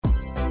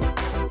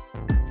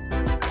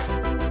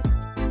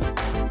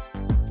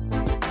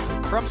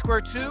From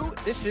Square 2,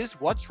 this is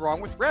What's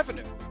Wrong with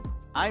Revenue.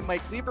 I'm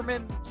Mike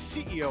Lieberman,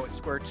 CEO at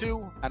Square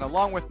 2, and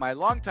along with my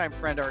longtime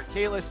friend Eric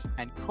Kalis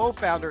and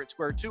co-founder at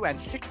Square 2 and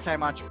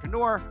six-time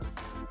entrepreneur,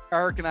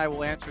 Eric and I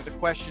will answer the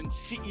questions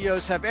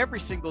CEOs have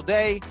every single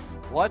day.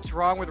 What's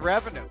wrong with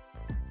revenue?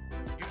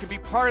 You can be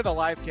part of the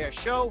livecast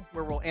show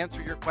where we'll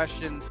answer your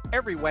questions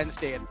every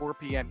Wednesday at 4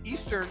 p.m.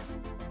 Eastern,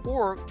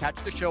 or catch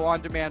the show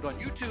on demand on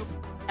YouTube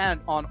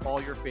and on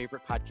all your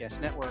favorite podcast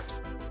networks.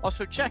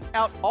 Also, check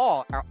out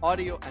all our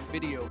audio and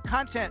video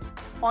content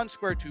on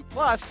Square 2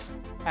 Plus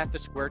at the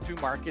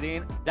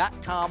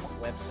square2marketing.com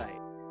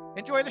website.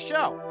 Enjoy the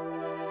show.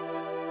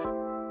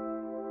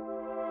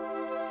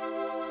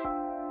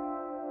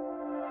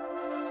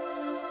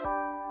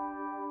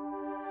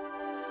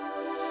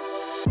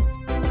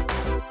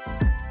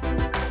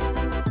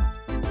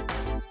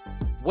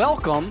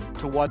 Welcome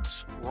to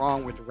What's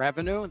Wrong with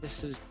Revenue.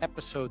 This is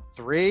episode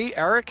 3.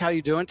 Eric, how are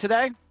you doing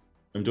today?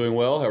 I'm doing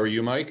well. How are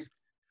you, Mike?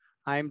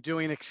 I'm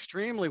doing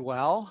extremely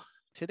well.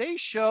 Today's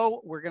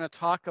show, we're going to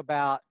talk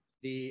about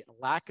the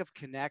lack of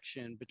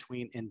connection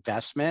between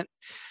investment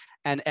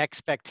and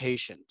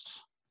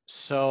expectations.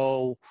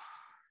 So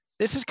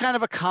this is kind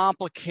of a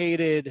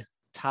complicated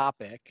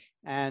topic.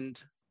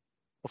 And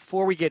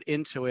before we get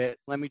into it,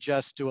 let me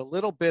just do a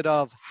little bit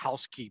of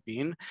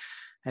housekeeping,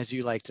 as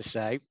you like to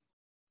say.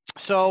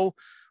 So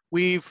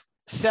we've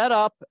set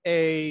up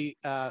a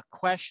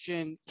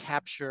question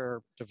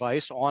capture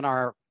device on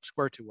our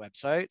Square 2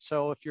 website.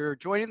 So if you're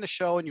joining the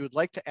show and you would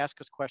like to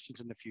ask us questions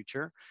in the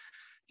future,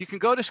 you can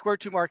go to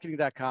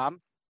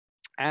square2marketing.com,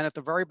 and at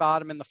the very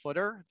bottom in the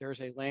footer,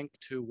 there's a link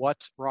to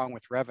What's Wrong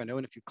with Revenue.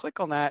 And if you click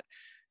on that,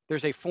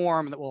 there's a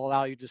form that will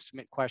allow you to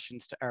submit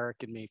questions to Eric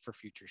and me for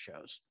future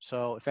shows.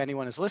 So if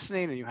anyone is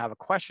listening and you have a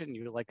question,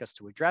 you would like us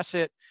to address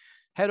it,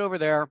 head over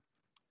there.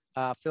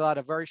 Fill out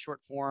a very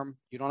short form.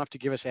 You don't have to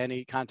give us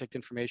any contact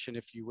information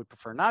if you would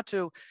prefer not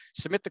to.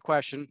 Submit the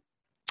question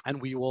and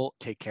we will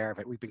take care of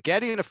it. We've been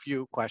getting a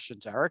few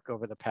questions, Eric,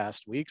 over the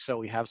past week. So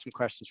we have some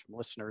questions from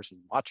listeners and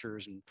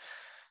watchers and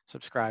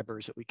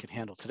subscribers that we can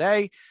handle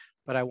today.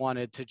 But I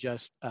wanted to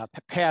just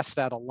pass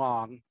that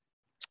along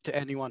to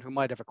anyone who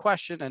might have a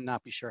question and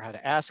not be sure how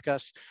to ask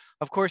us.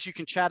 Of course, you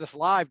can chat us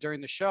live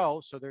during the show.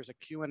 So there's a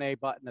Q&A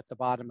button at the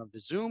bottom of the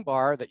Zoom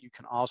bar that you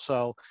can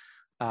also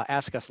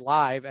ask us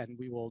live, and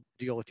we will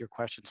deal with your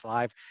questions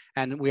live.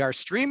 And we are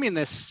streaming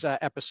this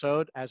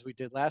episode, as we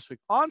did last week,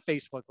 on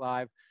Facebook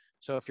Live.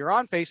 So if you're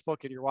on Facebook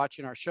and you're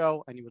watching our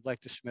show and you would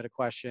like to submit a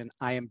question,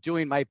 I am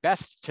doing my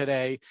best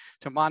today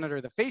to monitor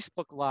the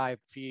Facebook Live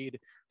feed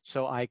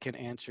so I can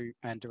answer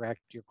and direct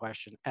your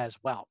question as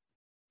well.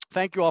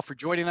 Thank you all for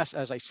joining us.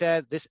 As I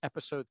said, this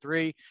episode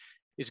 3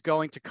 is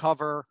going to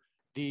cover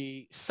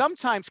the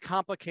sometimes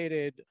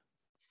complicated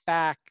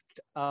fact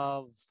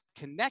of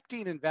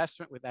connecting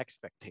investment with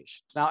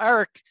expectations. Now,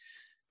 Eric,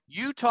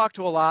 you talk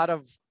to a lot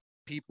of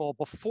people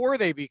before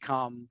they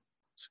become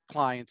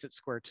clients at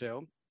Square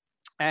 2,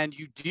 and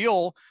you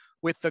deal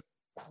with the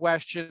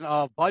question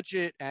of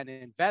budget and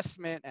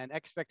investment and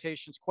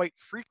expectations quite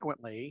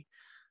frequently.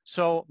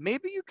 So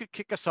maybe you could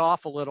kick us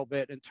off a little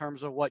bit in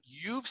terms of what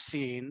you've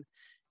seen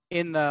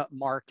in the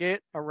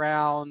market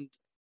around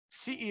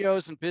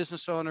CEOs and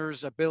business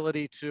owners'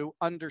 ability to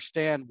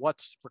understand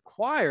what's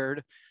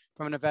required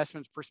from an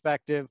investment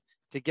perspective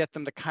to get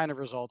them the kind of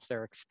results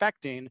they're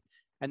expecting.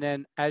 And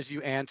then as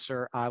you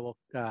answer, I will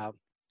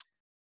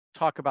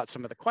talk about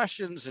some of the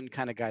questions and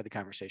kind of guide the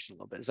conversation a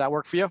little bit. Does that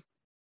work for you?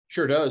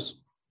 Sure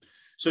does.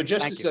 So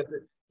just Thank to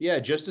you.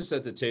 just to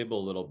set the table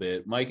a little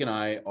bit, Mike and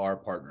I are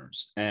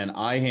partners, and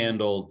I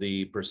handle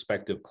the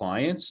prospective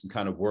clients and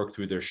kind of work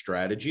through their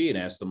strategy and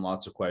ask them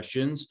lots of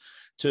questions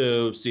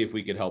to see if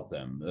we could help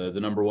them. The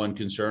number one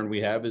concern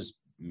we have is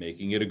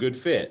making it a good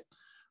fit.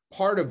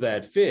 Part of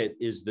that fit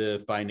is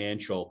the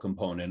financial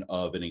component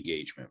of an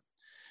engagement.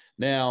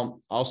 Now,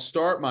 I'll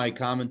start my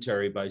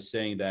commentary by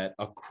saying that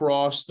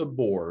across the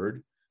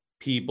board,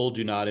 people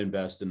do not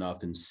invest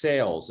enough in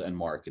sales and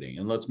marketing.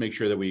 And let's make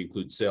sure that we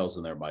include sales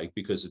in there, Mike,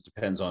 because it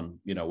depends on,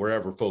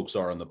 wherever folks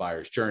are on the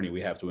buyer's journey,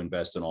 we have to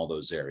invest in all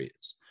those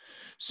areas.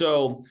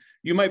 So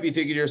you might be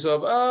thinking to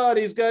yourself,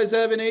 these guys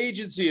have an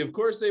agency. Of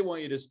course, they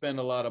want you to spend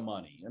a lot of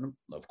money. And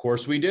of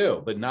course we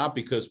do, but not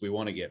because we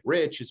want to get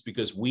rich. It's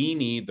because we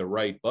need the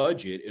right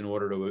budget in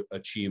order to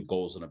achieve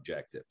goals and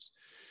objectives.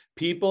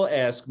 People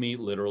ask me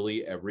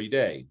literally every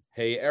day,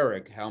 hey,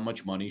 Eric, how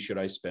much money should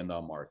I spend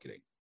on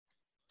marketing?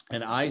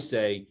 And I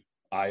say,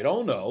 I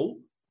don't know.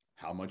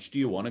 How much do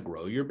you want to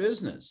grow your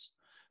business?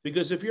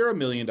 Because if you're $1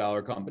 million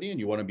company and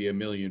you want to be $1.1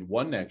 million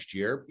next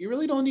year, you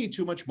really don't need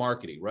too much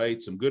marketing,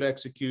 right? Some good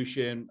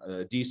execution,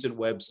 a decent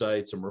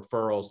website, some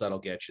referrals, that'll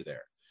get you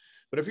there.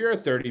 But if you're a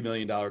 $30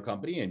 million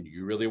company and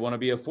you really want to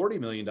be a $40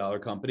 million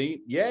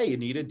company, you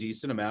need a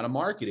decent amount of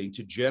marketing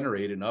to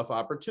generate enough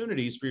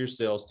opportunities for your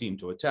sales team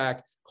to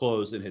attack,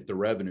 close, and hit the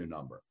revenue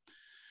number.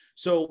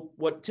 So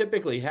what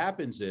typically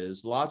happens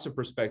is lots of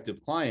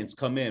prospective clients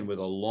come in with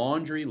a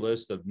laundry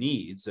list of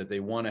needs that they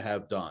want to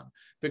have done.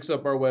 Fix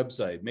up our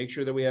website, make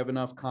sure that we have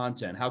enough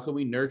content. How can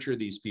we nurture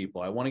these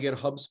people? I want to get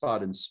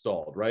HubSpot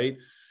installed, right?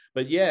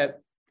 But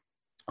yet,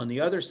 on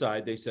the other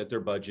side, they set their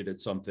budget at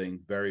something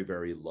very,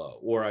 very low,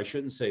 or I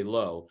shouldn't say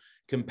low,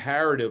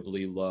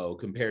 comparatively low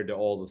compared to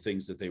all the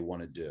things that they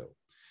want to do.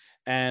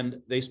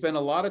 And they spend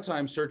a lot of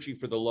time searching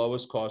for the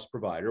lowest cost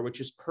provider,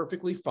 which is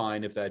perfectly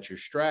fine if that's your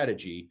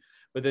strategy.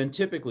 But then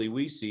typically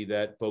we see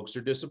that folks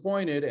are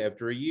disappointed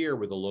after a year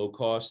with a low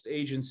cost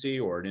agency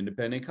or an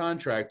independent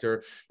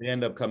contractor. They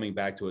end up coming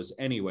back to us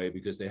anyway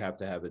because they have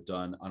to have it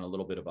done on a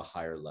little bit of a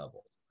higher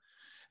level.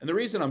 And the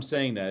reason I'm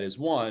saying that is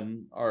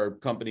one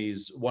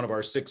of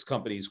our 6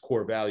 companies'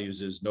 core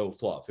values is no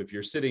fluff. If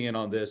you're sitting in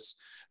on this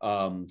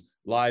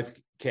live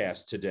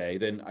cast today,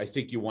 then I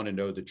think you want to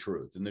know the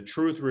truth. And the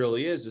truth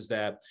really is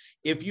that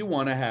if you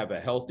want to have a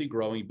healthy,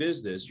 growing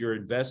business, your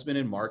investment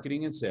in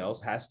marketing and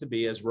sales has to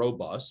be as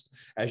robust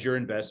as your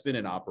investment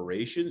in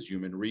operations,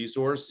 human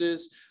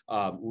resources,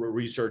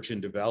 research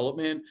and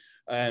development.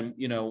 And,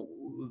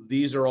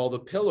 these are all the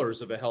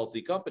pillars of a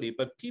healthy company,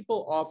 but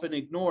people often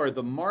ignore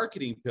the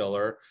marketing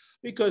pillar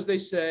because they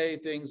say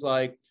things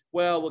like,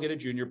 well, we'll get a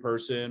junior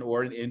person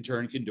or an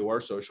intern can do our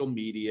social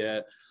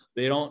media.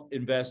 They don't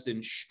invest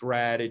in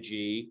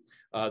strategy.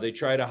 They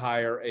try to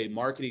hire a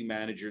marketing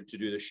manager to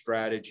do the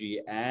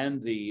strategy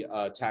and the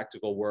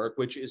tactical work,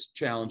 which is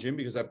challenging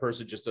because that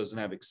person just doesn't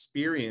have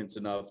experience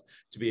enough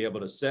to be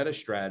able to set a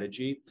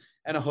strategy,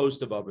 and a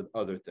host of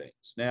other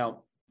things.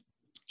 Now,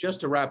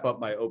 just to wrap up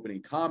my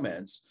opening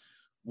comments,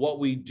 what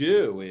we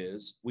do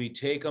is we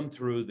take them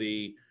through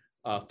the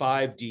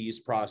 5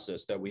 Ds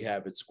process that we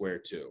have at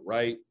Square 2,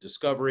 right?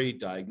 Discovery,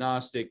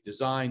 diagnostic,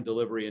 design,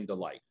 delivery, and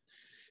delight.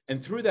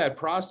 And through that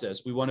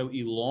process, we want to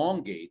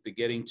elongate the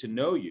getting to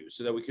know you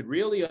so that we could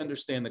really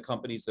understand the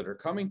companies that are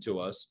coming to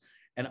us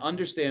and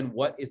understand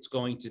what it's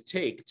going to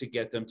take to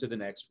get them to the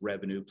next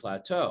revenue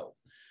plateau.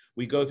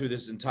 We go through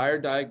this entire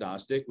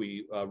diagnostic.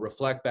 We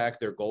reflect back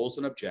their goals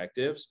and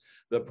objectives.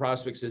 The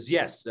prospect says,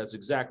 yes, that's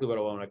exactly what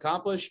I want to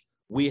accomplish.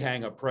 We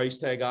hang a price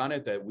tag on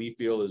it that we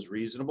feel is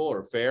reasonable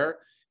or fair,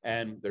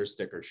 and there's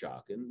sticker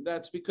shock. And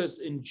that's because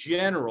in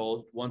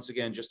general, once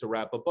again, just to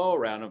wrap a bow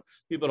around them,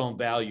 people don't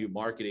value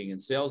marketing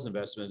and sales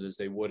investment as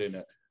they would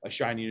in a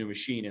shiny new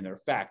machine in their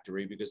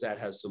factory, because that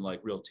has some like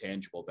real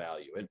tangible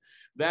value. And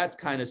that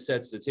kind of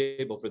sets the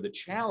table for the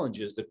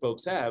challenges that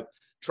folks have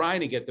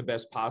trying to get the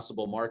best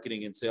possible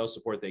marketing and sales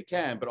support they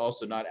can, but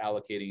also not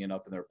allocating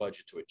enough in their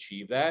budget to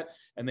achieve that.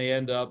 And they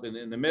end up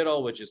in the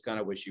middle, which is kind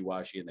of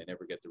wishy-washy, and they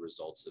never get the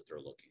results that they're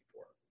looking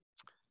for.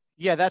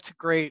 Yeah, that's a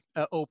great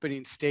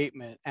opening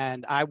statement.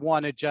 And I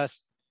want to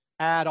just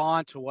add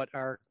on to what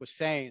Eric was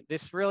saying.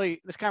 This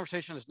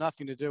conversation has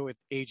nothing to do with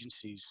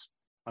agencies.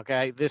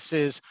 Okay. This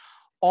is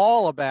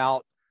all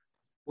about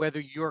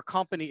whether your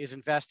company is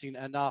investing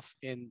enough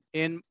in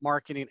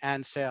marketing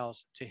and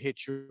sales to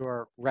hit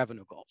your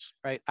revenue goals,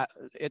 right?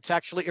 It's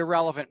actually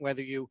irrelevant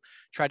whether you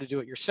try to do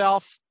it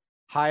yourself,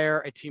 hire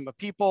a team of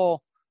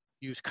people,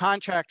 use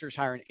contractors,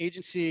 hire an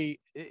agency.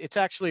 It's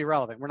actually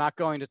irrelevant. We're not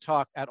going to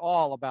talk at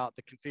all about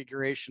the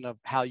configuration of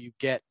how you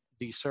get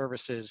these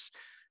services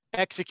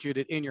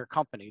executed in your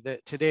company.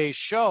 Today's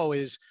show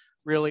is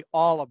really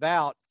all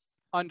about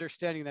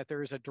understanding that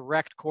there is a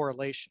direct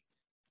correlation.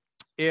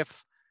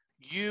 If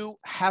you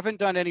haven't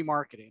done any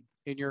marketing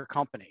in your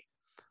company,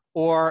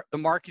 or the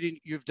marketing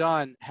you've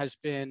done has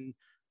been,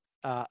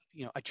 a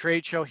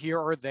trade show here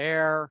or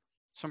there,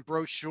 some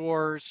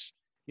brochures,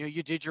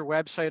 you did your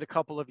website a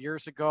couple of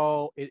years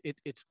ago,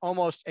 it's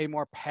almost a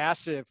more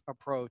passive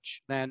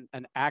approach than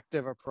an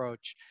active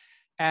approach.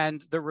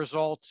 And the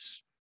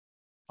results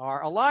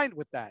are aligned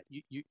with that.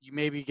 You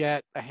maybe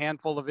get a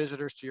handful of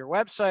visitors to your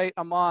website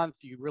a month.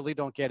 You really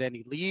don't get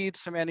any leads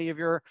from any of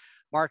your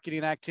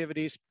marketing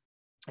activities.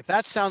 If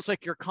that sounds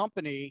like your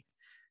company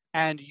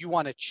and you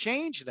want to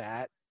change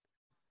that,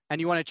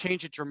 and you want to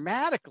change it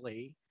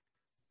dramatically,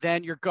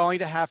 then you're going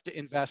to have to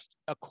invest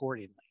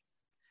accordingly.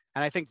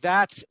 And I think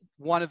that's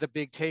one of the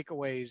big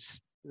takeaways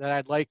that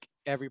I'd like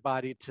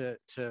everybody to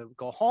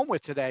go home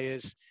with today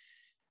is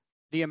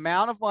the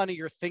amount of money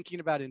you're thinking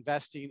about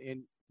investing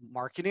in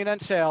marketing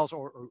and sales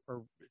or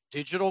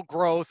digital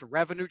growth,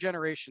 revenue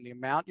generation, the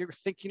amount you're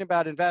thinking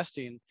about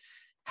investing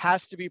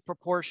has to be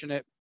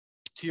proportionate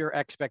to your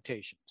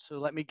expectations. So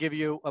let me give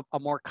you a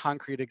more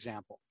concrete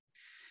example.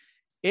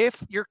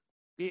 If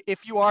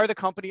you are the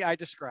company I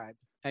described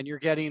and you're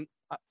getting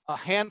a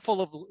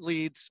handful of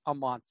leads a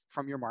month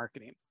from your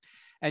marketing,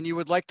 and you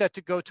would like that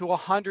to go to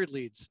 100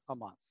 leads a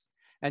month,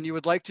 and you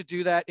would like to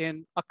do that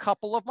in a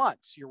couple of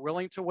months, you're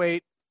willing to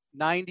wait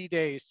 90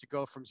 days to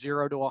go from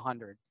 0 to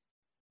 100,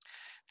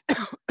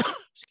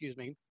 excuse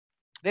me,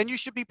 then you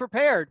should be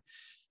prepared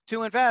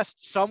to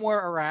invest somewhere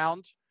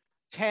around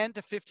 $10,000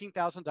 to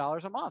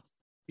 $15,000 a month,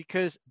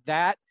 because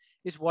that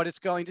is what it's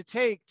going to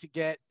take to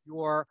get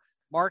your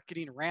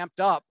marketing ramped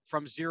up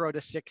from 0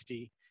 to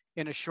 60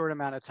 in a short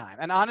amount of time.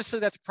 And honestly,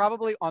 that's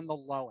probably on the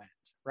low end,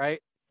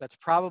 right? That's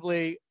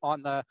probably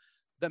on the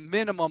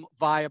minimum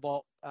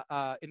viable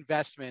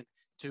investment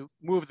to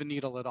move the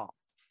needle at all.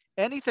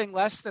 Anything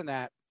less than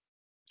that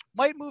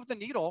might move the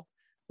needle,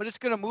 but it's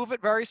going to move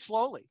it very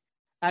slowly,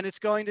 and it's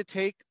going to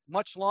take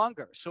much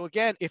longer. So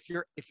again, if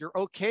you're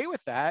okay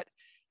with that,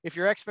 If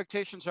your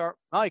expectations are,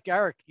 like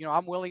Eric,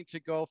 I'm willing to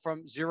go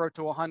from 0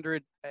 to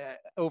 100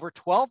 over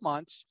 12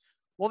 months,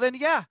 well, then,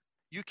 yeah,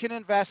 you can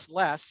invest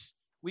less.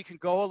 We can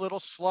go a little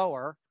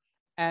slower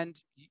and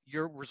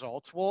your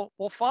results will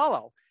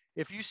follow.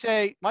 If you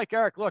say, Mike,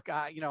 Eric, look,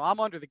 I'm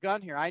under the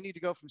gun here. I need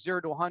to go from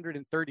 0 to 100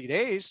 in 30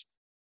 days.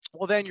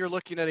 Well, then you're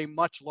looking at a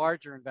much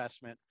larger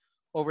investment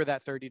over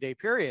that 30-day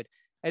period.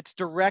 It's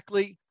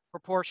directly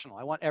proportional.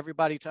 I want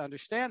everybody to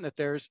understand that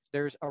there's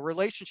a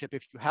relationship.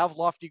 If you have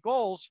lofty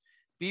goals,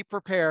 be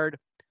prepared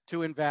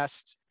to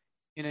invest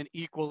in an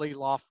equally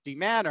lofty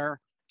manner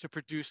to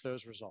produce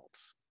those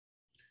results.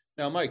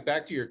 Now, Mike,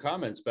 back to your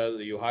comments about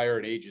that you hire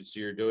an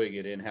agency or doing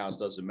it in-house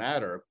doesn't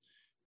matter.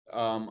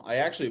 I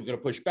actually am going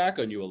to push back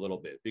on you a little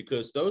bit,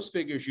 because those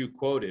figures you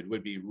quoted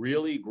would be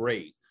really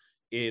great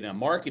in a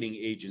marketing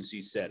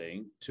agency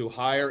setting to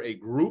hire a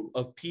group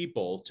of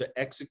people to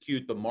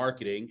execute the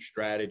marketing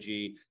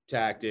strategy,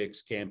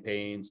 tactics,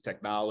 campaigns,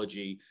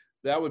 technology.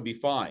 That would be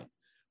fine.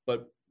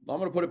 But I'm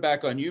going to put it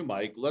back on you,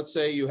 Mike. Let's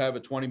say you have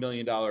a $20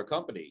 million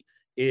company.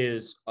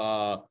 Is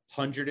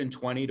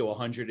 $120,000 to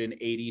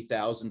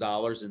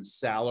 $180,000 in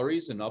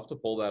salaries enough to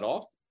pull that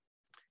off?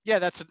 Yeah,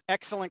 that's an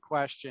excellent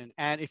question.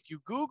 And if you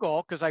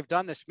Google, because I've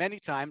done this many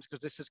times,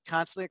 because this is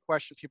constantly a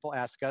question people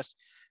ask us,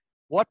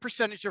 what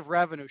percentage of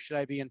revenue should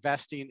I be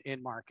investing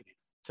in marketing?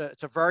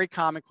 It's a very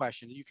common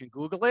question. You can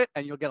Google it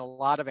and you'll get a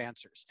lot of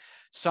answers.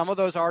 Some of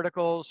those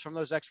articles from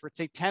those experts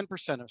say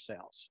 10% of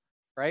sales,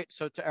 right?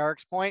 So to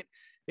Eric's point,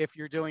 if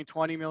you're doing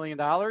 $20 million,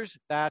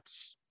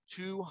 that's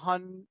 $2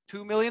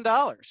 million.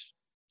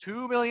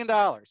 $2 million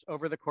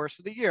over the course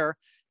of the year,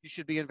 you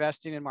should be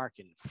investing in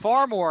marketing,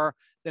 far more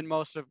than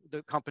most of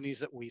the companies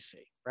that we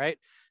see, right?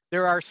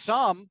 There are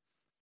some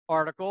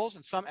articles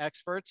and some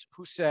experts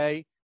who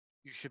say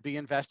you should be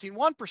investing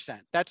 1%.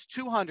 That's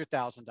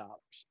 $200,000.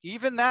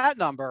 Even that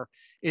number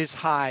is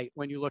high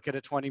when you look at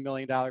a $20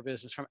 million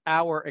business from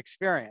our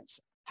experience.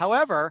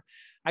 However,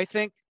 I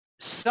think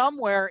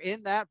somewhere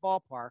in that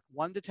ballpark,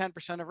 1 to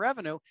 10% of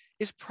revenue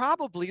is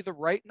probably the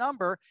right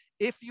number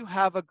if you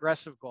have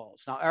aggressive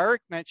goals. Now,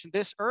 Eric mentioned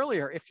this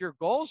earlier. If your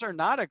goals are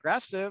not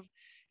aggressive,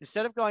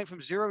 instead of going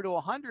from 0 to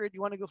 100,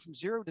 you want to go from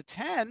 0 to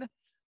 10.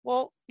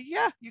 Well,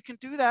 yeah, you can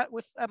do that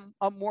with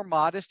a more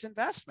modest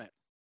investment.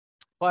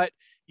 But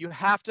you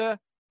have to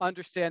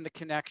understand the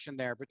connection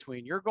there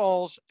between your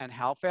goals and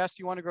how fast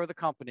you want to grow the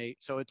company.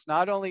 So it's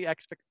not only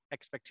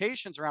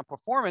expectations around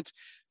performance,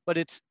 but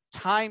it's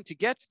time to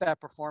get to that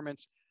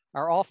performance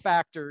are all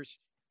factors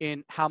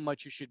in how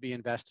much you should be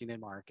investing in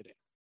marketing.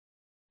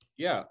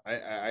 Yeah,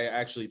 I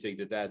actually think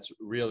that that's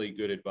really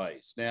good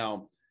advice.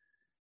 Now,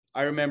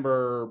 I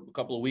remember a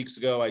couple of weeks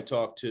ago, I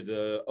talked to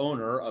the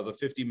owner of a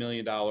 $50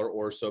 million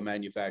or so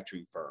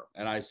manufacturing firm.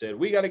 And I said,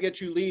 we got to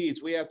get you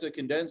leads. We have to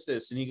condense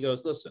this. And he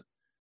goes, listen,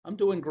 I'm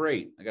doing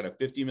great. I got a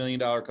 $50 million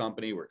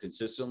company. We're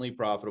consistently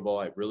profitable.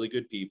 I have really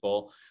good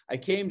people. I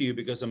came to you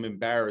because I'm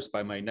embarrassed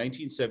by my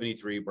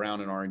 1973 Brown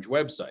and Orange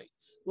website.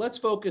 Let's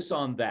focus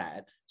on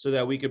that so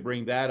that we could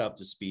bring that up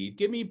to speed.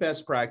 Give me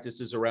best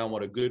practices around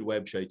what a good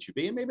website should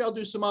be. And maybe I'll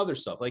do some other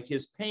stuff. Like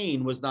his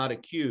pain was not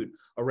acute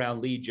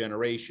around lead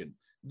generation.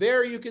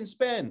 There you can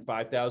spend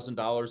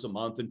 $5,000 a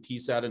month and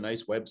piece out a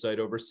nice website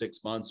over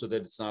 6 months so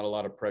that it's not a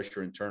lot of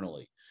pressure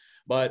internally.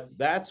 But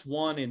that's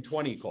 1 in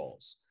 20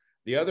 calls.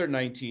 The other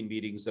 19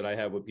 meetings that I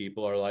have with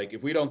people are like,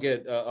 if we don't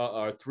get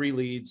our 3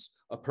 leads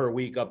per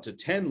week up to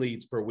 10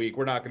 leads per week,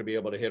 we're not going to be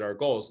able to hit our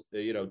goals.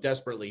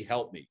 Desperately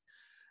help me.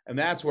 And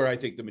that's where I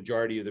think the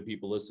majority of the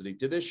people listening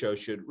to this show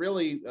should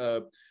really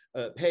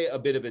pay a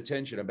bit of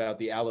attention about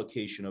the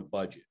allocation of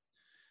budget.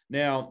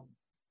 Now,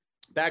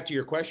 back to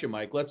your question,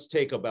 Mike, let's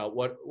take about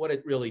what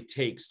it really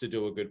takes to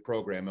do a good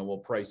program, and we'll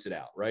price it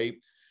out, right?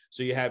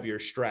 So you have your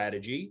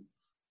strategy,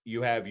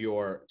 you have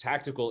your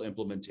tactical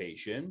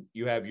implementation,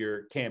 you have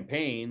your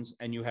campaigns,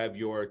 and you have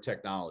your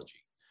technology.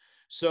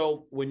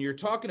 So when you're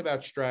talking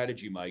about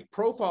strategy, Mike,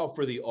 profile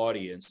for the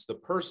audience, the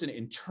person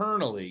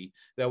internally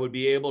that would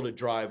be able to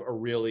drive a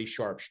really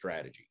sharp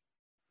strategy.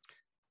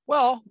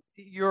 Well,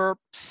 your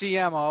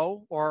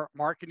CMO or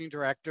marketing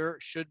director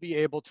should be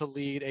able to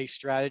lead a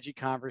strategy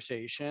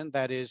conversation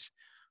that is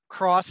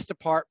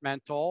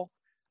cross-departmental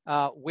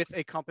with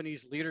a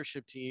company's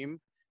leadership team,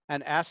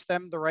 and ask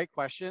them the right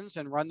questions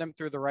and run them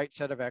through the right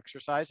set of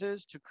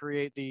exercises to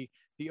create the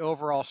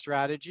overall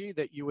strategy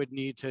that you would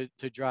need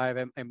to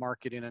drive a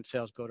marketing and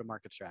sales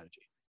go-to-market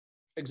strategy.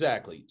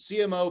 Exactly.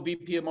 CMO,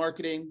 VP of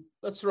marketing,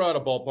 let's throw out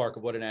a ballpark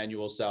of what an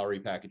annual salary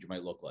package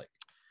might look like.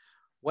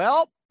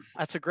 Well,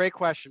 that's a great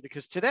question,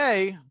 because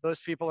today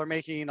those people are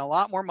making a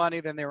lot more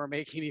money than they were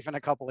making even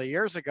a couple of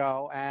years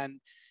ago.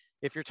 And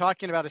if you're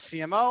talking about a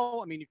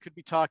CMO, I mean, you could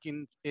be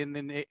talking in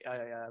the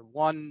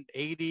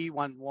 180,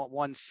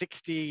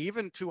 160,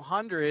 even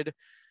 200.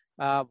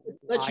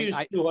 Let's use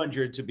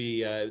 200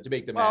 to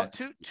make the math.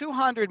 Well,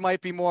 200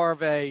 might be more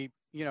of a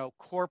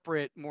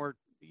corporate, more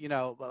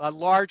a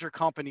larger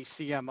company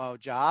CMO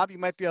job. You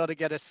might be able to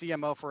get a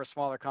CMO for a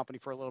smaller company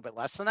for a little bit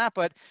less than that,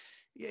 but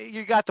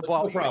you got the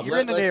ball. No problem. You're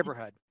in the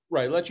neighborhood.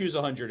 Right. Let's use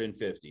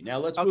 150. Now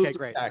let's move Okay, to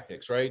great.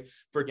 tactics, right?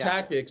 For Yeah.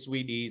 tactics,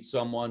 we need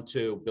someone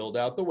to build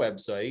out the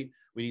website.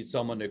 We need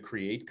someone to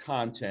create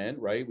content,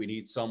 right? We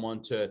need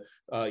someone to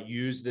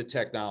use the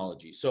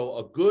technology. So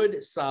a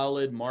good,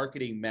 solid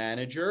marketing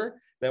manager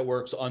that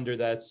works under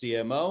that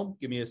CMO,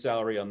 give me a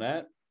salary on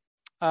that.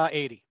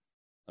 80.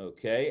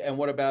 Okay. And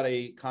what about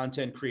a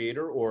content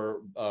creator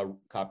or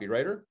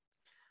copywriter?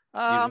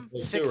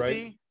 60,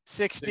 Right?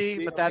 60,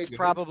 60. but Okay, that's good.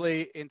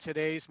 probably in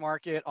today's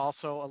market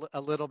also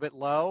a little bit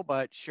low,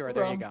 but sure,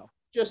 there you Well, go.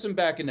 just some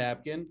back and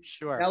napkin.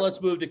 Sure. Now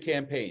let's move to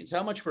campaigns.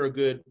 How much for a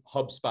good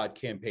HubSpot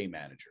campaign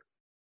manager?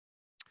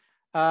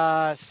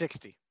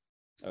 60.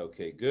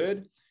 Okay,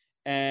 good.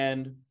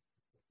 And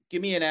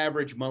give me an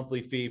average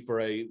monthly fee for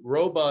a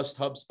robust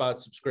HubSpot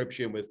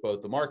subscription with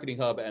both the Marketing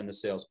Hub and the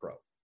Sales Pro.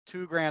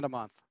 $2,000 a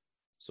month.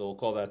 So we'll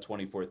call that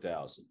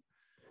 24,000.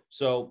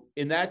 So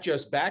in that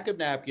just back of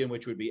napkin,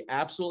 which would be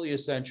absolutely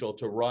essential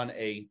to run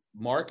a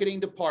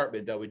marketing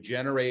department that would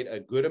generate a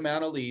good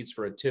amount of leads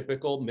for a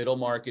typical middle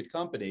market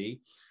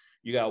company,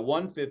 you got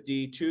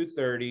 150,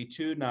 230,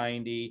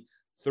 290,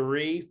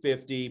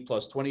 350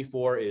 plus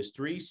 24 is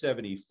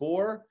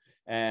 374.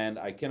 And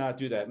I cannot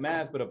do that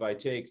math, but if I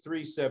take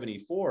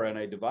 374 and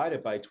I divide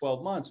it by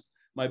 12 months,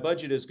 my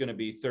budget is going to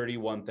be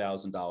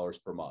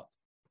 $31,000 per month.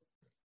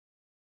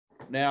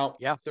 Now,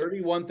 Yeah.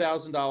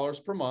 $31,000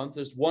 per month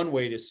is one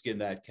way to skin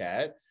that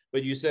cat,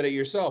 but you said it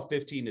yourself,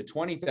 $15,000 to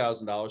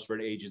 $20,000 for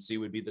an agency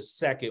would be the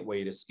second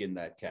way to skin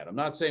that cat. I'm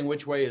not saying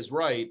which way is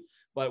right,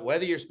 but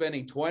whether you're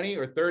spending 20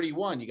 or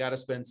 31, you got to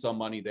spend some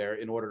money there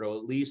in order to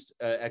at least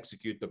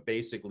execute the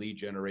basic lead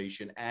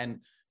generation and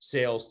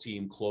sales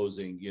team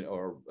closing,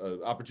 or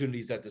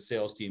opportunities that the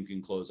sales team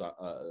can close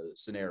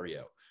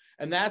scenario.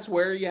 And that's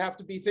where you have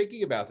to be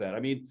thinking about that. I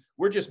mean,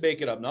 we're just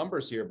making up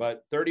numbers here,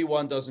 but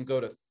 31 doesn't go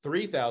to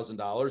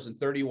 $3,000 and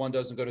 31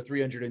 doesn't go to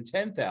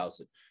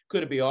 310,000.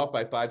 Could it be off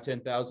by 5,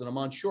 10,000 a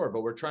month? Sure.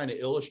 But we're trying to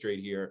illustrate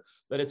here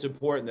that it's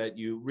important that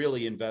you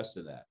really invest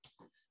in that.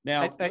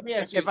 Now,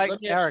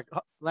 Eric,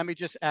 let me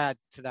just add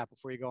to that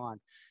before you go on.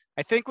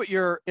 I think what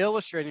you're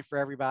illustrating for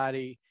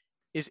everybody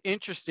is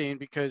interesting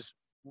because,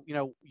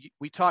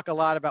 we talk a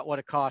lot about what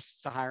it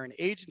costs to hire an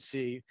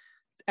agency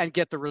and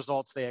get the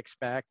results they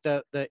expect.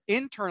 The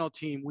internal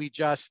team we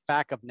just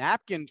back of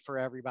napkin for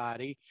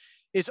everybody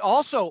is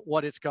also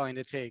what it's going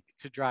to take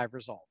to drive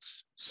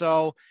results.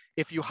 So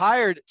if you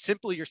hired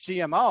simply your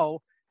CMO,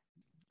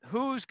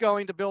 who's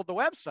going to build the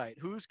website?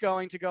 Who's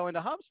going to go into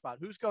HubSpot?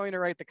 Who's going to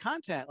write the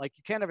content? Like,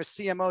 you can't have a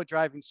CMO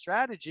driving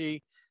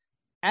strategy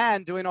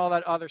and doing all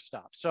that other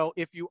stuff. So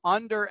if you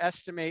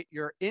underestimate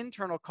your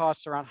internal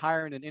costs around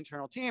hiring an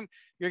internal team,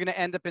 you're going to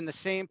end up in the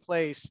same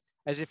place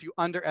as if you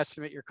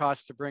underestimate your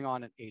costs to bring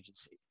on an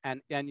agency.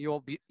 And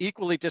you'll be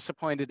equally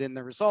disappointed in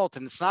the result.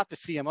 And it's not the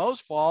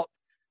CMO's fault,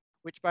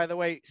 which, by the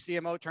way,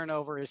 CMO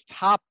turnover is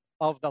top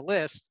of the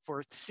list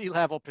for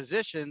C-level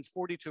positions.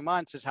 42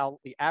 months is how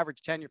the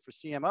average tenure for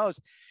CMOs.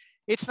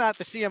 It's not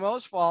the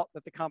CMO's fault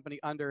that the company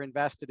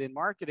underinvested in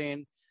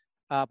marketing,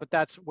 but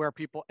that's where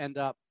people end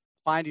up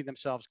finding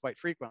themselves quite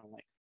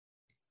frequently.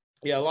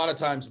 Yeah, a lot of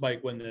times,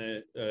 Mike,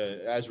 when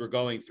as we're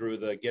going through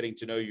the getting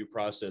to know you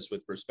process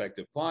with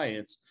prospective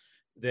clients,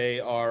 they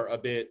are a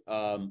bit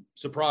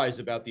surprised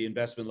about the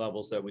investment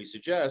levels that we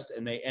suggest,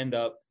 and they end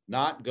up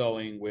not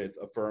going with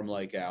a firm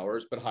like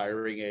ours, but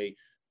hiring a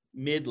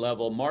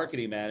mid-level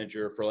marketing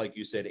manager for, like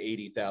you said,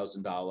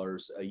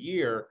 $80,000 a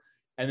year.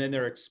 And then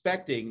they're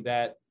expecting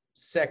that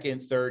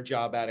second, third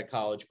job out of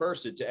college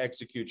person to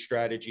execute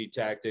strategy,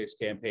 tactics,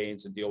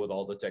 campaigns, and deal with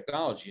all the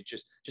technology.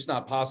 It's just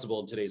not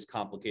possible in today's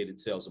complicated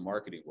sales and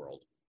marketing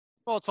world.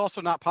 Well, it's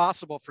also not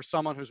possible for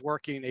someone who's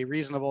working a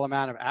reasonable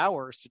amount of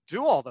hours to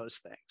do all those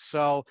things.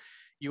 So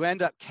you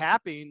end up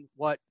capping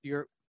what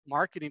your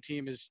marketing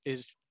team is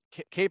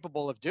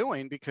capable of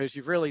doing because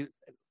you've really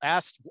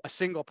asked a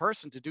single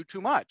person to do too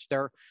much.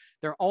 They're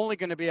only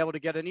going to be able to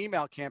get an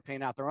email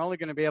campaign out. They're only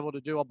going to be able to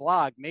do a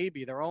blog.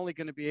 Maybe they're only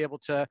going to be able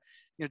to,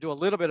 do a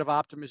little bit of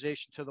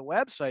optimization to the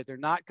website. They're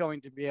not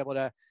going to be able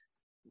to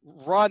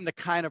run the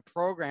kind of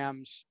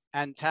programs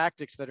and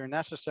tactics that are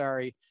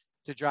necessary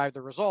to drive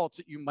the results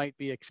that you might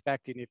be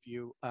expecting if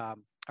you are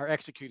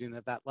executing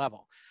at that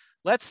level.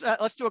 Let's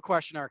do a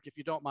question, Eric, if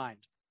you don't mind.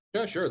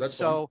 Yeah, sure. That's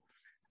fine.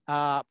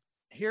 So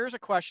here's a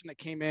question that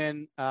came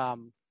in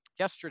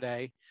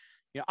yesterday.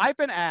 I've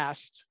been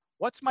asked,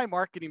 what's my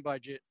marketing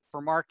budget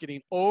for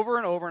marketing over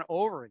and over and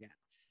over again?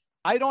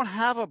 I don't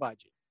have a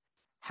budget.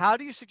 How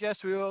do you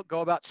suggest we will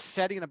go about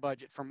setting a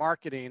budget for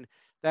marketing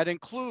that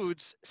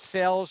includes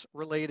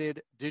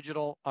sales-related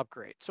digital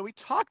upgrades? So we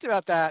talked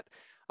about that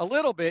a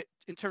little bit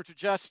in terms of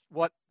just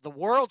what the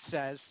world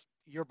says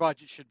your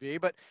budget should be,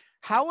 but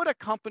how would a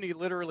company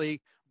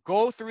literally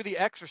go through the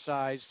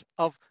exercise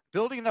of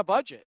building a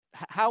budget?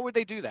 How would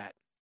they do that?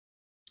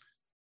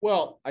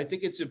 Well, I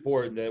think it's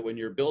important that when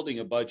you're building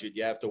a budget,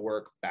 you have to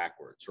work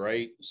backwards,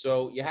 right?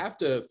 So you have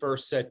to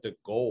first set the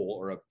goal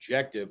or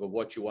objective of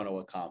what you want to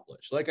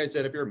accomplish. Like I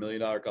said, if you're $1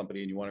 million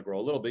company and you want to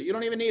grow a little bit, you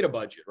don't even need a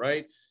budget,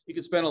 right? You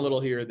can spend a little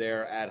here or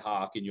there ad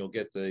hoc and you'll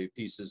get the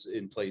pieces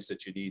in place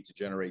that you need to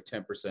generate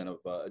 10% of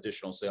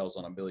additional sales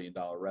on $1 million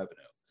revenue.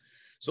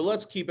 So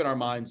let's keep in our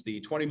minds the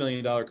 $20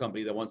 million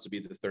company that wants to be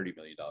the $30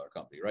 million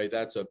company, right?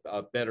 That's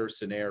a better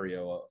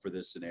scenario for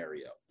this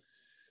scenario.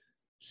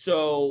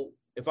 So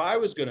if I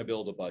was going to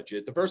build a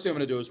budget, the first thing I'm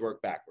going to do is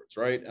work backwards,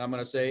 right? And I'm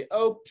going to say,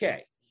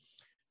 okay,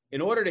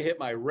 in order to hit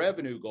my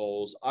revenue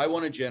goals, I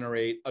want to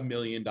generate $1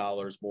 million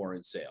more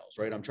in sales,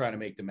 right? I'm trying to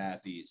make the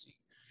math easy.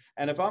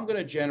 And if I'm going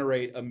to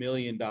generate $1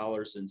 million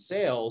in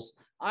sales,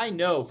 I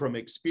know from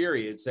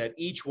experience that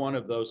each one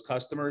of those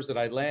customers that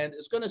I land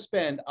is going to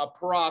spend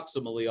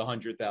approximately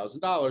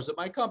 $100,000 at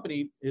my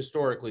company.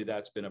 Historically,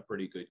 that's been a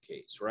pretty good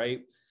case,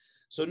 right?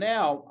 So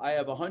now I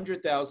have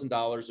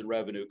 $100,000 in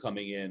revenue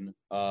coming in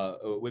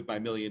with my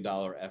 $1 million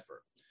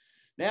effort.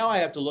 Now I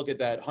have to look at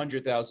that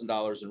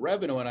 $100,000 in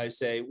revenue and I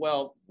say,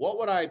 well, what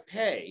would I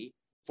pay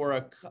for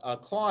a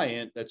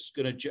client that's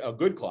going to, a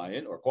good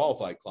client or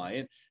qualified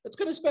client that's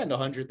going to spend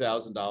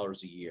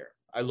 $100,000 a year?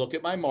 I look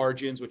at my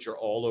margins, which are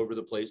all over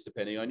the place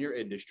depending on your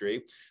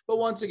industry. But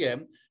once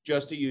again,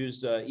 just to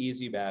use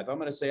easy math, I'm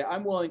going to say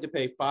I'm willing to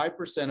pay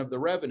 5% of the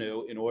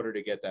revenue in order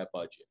to get that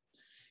budget.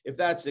 If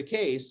that's the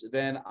case,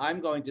 then I'm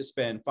going to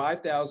spend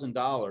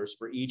 $5,000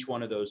 for each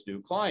one of those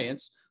new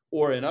clients.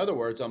 Or in other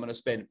words, I'm going to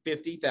spend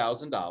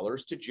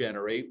 $50,000 to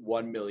generate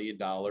 $1 million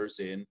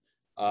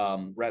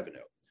in revenue.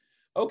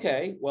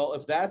 Okay, well,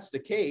 if that's the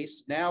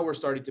case, now we're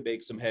starting to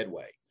make some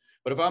headway.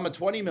 But if I'm a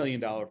 $20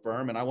 million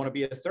firm and I want to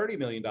be a $30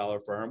 million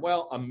firm,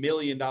 well, $1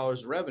 million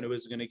in revenue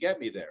isn't going to get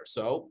me there.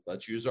 So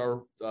let's use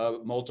our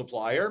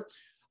multiplier.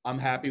 I'm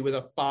happy with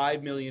a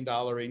 $5 million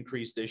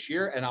increase this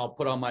year, and I'll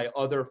put on my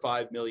other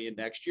 $5 million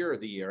next year or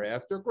the year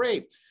after.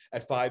 Great.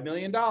 At $5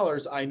 million,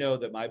 I know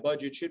that my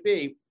budget should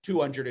be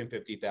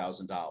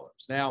 $250,000.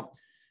 Now,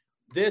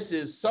 this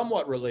is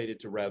somewhat related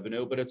to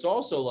revenue, but it's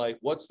also like,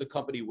 what's the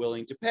company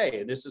willing to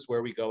pay? And this is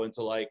where we go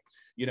into like,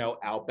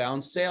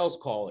 outbound sales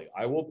calling.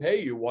 I will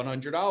pay you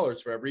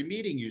 $100 for every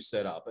meeting you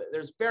set up.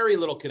 There's very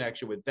little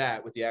connection with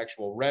that, with the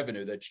actual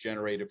revenue that's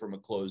generated from a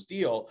closed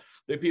deal.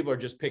 That people are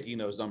just picking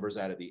those numbers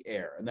out of the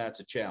air, and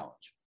that's a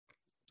challenge.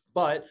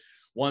 But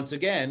once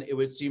again, it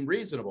would seem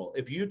reasonable.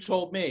 If you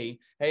told me,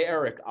 hey,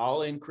 Eric,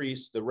 I'll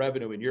increase the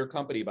revenue in your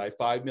company by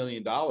 $5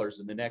 million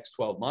in the next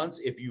 12 months.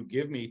 If you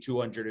give me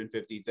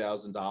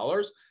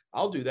 $250,000,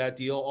 I'll do that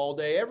deal all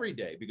day, every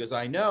day, because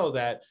I know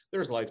that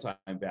there's lifetime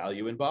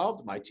value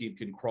involved. My team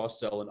can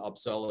cross-sell and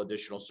upsell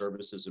additional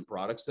services and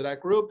products to that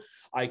group.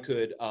 I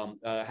could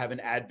have an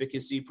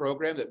advocacy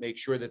program that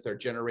makes sure that they're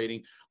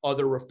generating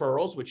other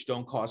referrals, which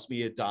don't cost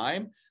me a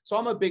dime. So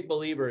I'm a big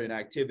believer in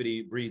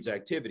activity breeds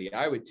activity.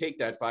 I would take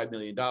that $5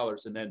 million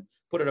and then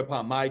put it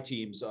upon my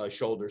team's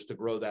shoulders to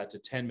grow that to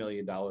 $10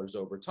 million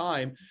over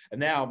time. And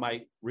now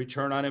my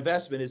return on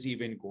investment is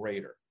even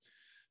greater.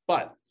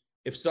 But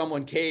if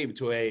someone came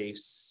to a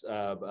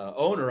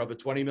owner of a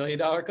 $20 million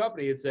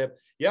company and said,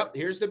 yep,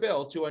 here's the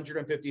bill,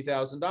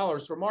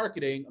 $250,000 for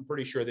marketing, I'm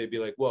pretty sure they'd be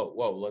like, whoa,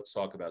 let's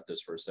talk about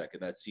this for a second.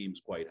 That seems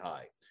quite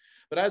high.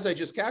 But as I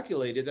just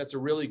calculated, that's a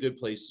really good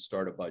place to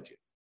start a budget.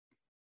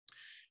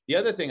 The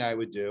other thing I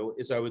would do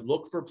is I would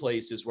look for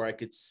places where I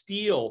could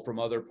steal from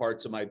other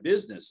parts of my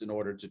business in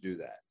order to do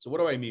that. So what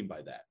do I mean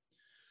by that?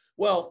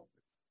 Well,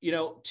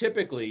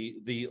 typically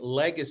the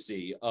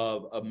legacy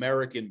of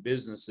American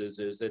businesses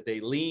is that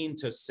they lean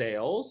to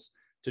sales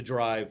to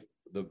drive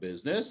the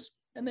business,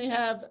 and they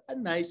have a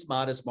nice,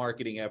 modest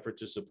marketing effort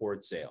to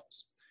support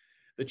sales.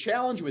 The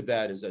challenge with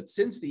that is that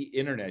since the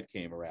internet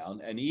came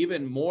around, and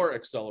even more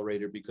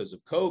accelerated because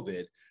of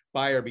COVID,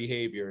 buyer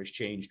behavior has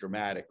changed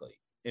dramatically.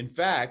 In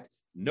fact,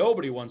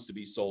 nobody wants to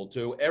be sold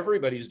to.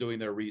 Everybody's doing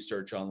their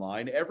research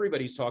online.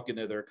 Everybody's talking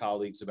to their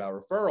colleagues about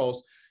referrals.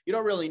 You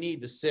don't really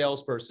need the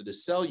salesperson to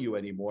sell you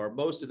anymore.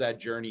 Most of that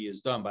journey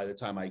is done by the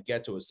time I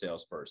get to a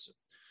salesperson,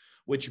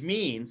 which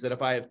means that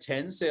if I have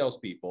 10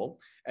 salespeople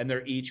and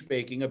they're each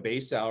making a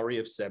base salary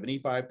of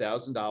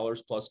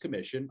 $75,000 plus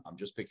commission, I'm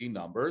just picking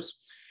numbers,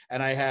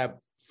 and I have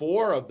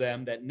 4 of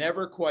them that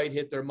never quite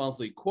hit their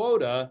monthly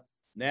quota,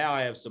 now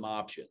I have some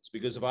options.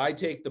 Because if I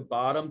take the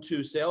bottom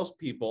 2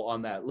 salespeople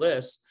on that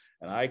list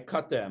and I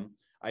cut them,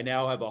 I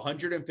now have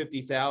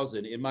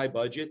 $150,000 in my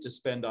budget to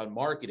spend on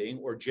marketing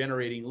or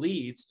generating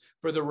leads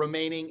for the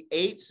remaining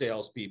 8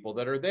 salespeople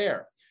that are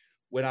there.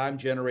 When I'm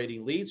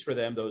generating leads for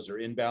them, those are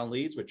inbound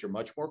leads, which are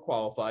much more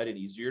qualified and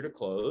easier to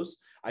close.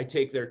 I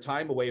take their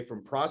time away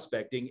from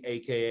prospecting,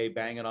 AKA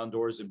banging on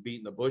doors and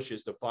beating the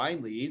bushes to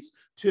find leads,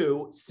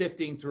 to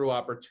sifting through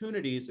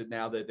opportunities, and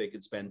now that they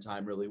can spend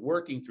time really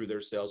working through their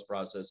sales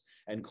process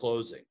and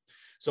closing.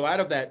 So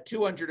out of that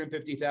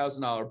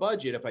 $250,000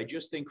 budget, if I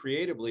just think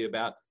creatively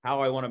about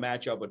how I want to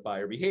match up with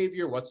buyer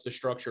behavior, what's the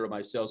structure of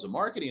my sales and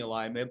marketing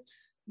alignment,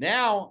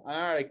 now, all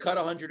right, I cut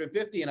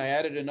 150 and I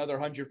added another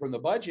 100 from the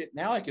budget.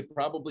 Now I could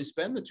probably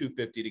spend the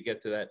 250 to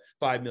get to that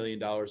 $5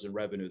 million in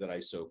revenue that I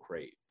so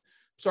crave.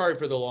 Sorry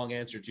for the long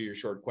answer to your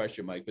short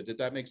question, Mike, but did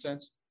that make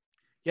sense?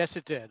 Yes,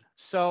 it did.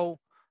 So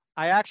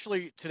I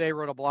actually today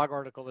wrote a blog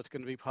article that's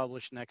going to be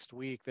published next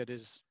week that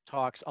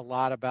talks a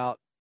lot about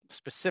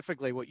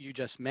specifically what you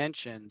just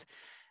mentioned.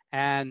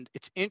 And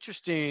it's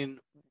interesting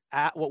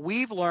at what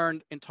we've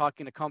learned in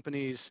talking to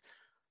companies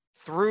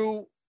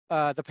through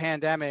the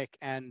pandemic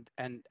and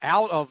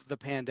out of the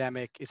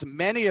pandemic is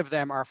many of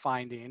them are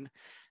finding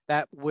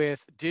that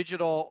with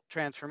digital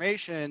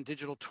transformation,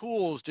 digital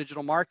tools,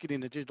 digital marketing,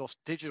 the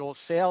digital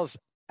sales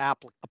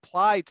app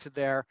applied to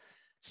their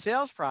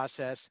sales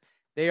process,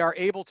 they are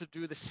able to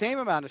do the same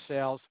amount of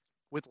sales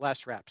with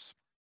less reps,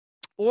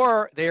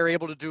 or they are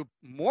able to do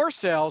more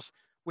sales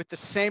with the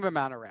same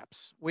amount of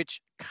reps,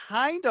 which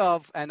kind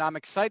of, and I'm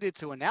excited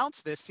to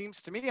announce this,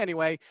 seems to me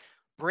anyway,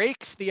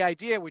 breaks the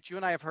idea, which you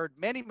and I have heard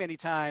many, many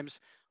times.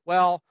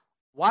 Well,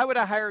 why would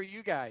I hire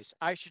you guys?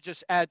 I should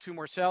just add 2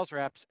 more sales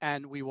reps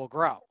and we will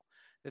grow.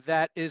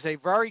 That is a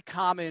very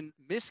common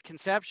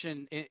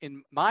misconception,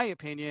 in my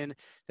opinion,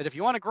 that if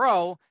you want to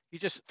grow, you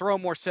just throw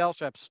more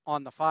sales reps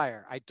on the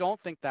fire. I don't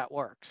think that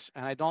works.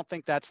 And I don't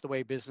think that's the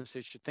way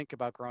businesses should think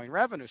about growing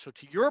revenue. So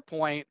to your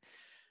point,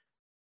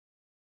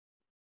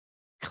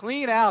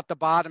 clean out the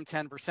bottom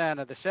 10%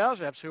 of the sales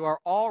reps who are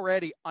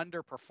already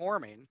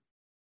underperforming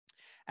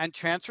and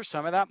transfer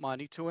some of that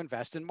money to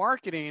invest in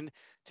marketing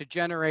to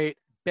generate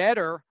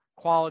better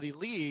quality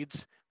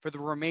leads for the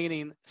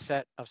remaining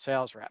set of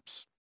sales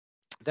reps.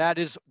 That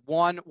is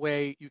one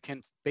way you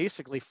can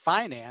basically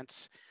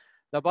finance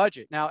the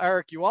budget. Now,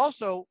 Eric, you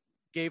also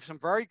gave some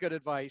very good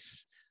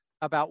advice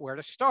about where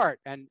to start.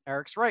 And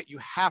Eric's right, you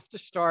have to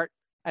start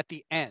at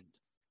the end.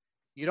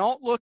 You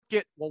don't look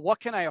at, well, what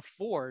can I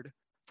afford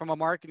from a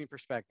marketing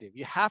perspective?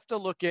 You have to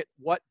look at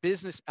what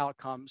business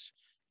outcomes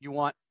you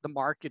want the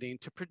marketing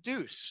to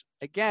produce.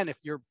 Again,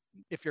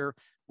 if your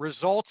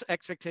results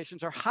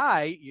expectations are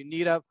high, you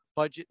need a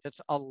budget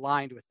that's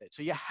aligned with it.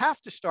 So you have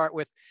to start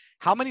with,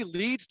 how many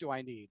leads do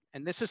I need?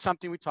 And this is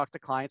something we talk to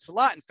clients a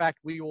lot. In fact,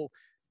 we will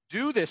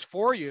do this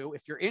for you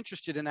if you're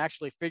interested in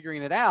actually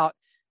figuring it out.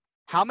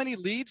 How many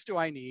leads do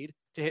I need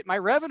to hit my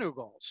revenue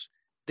goals?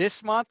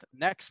 This month,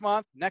 next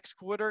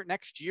quarter,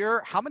 next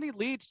year, how many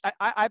leads?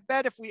 I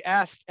bet if we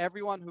asked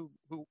everyone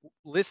who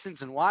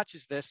listens and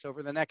watches this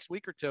over the next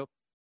week or two,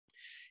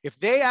 if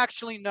they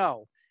actually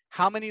know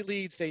how many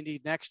leads they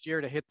need next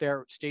year to hit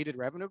their stated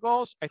revenue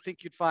goals, I think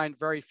you'd find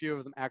very few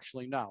of them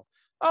actually know.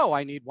 Oh,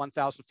 I need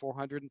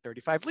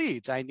 1,435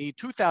 leads. I need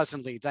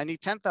 2,000 leads. I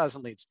need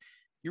 10,000 leads.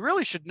 You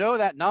really should know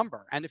that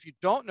number. And if you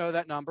don't know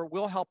that number,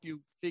 we'll help you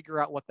figure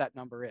out what that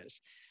number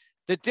is.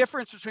 The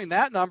difference between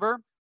that number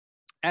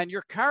and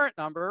your current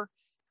number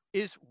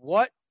is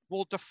what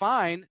will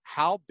define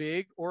how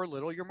big or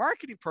little your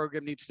marketing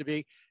program needs to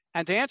be.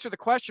 And to answer the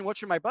question, what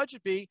should my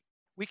budget be?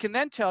 We can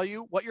then tell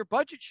you what your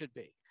budget should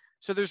be.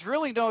 So there's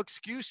really no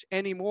excuse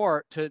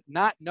anymore to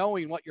not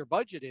knowing what your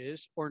budget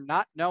is or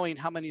not knowing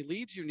how many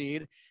leads you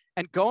need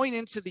and going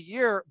into the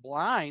year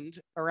blind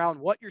around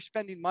what you're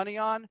spending money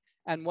on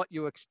and what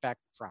you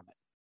expect from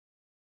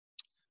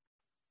it.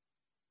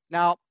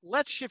 Now,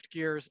 let's shift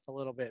gears a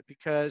little bit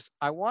because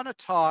I want to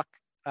talk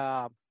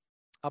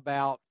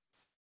about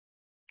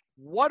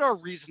what are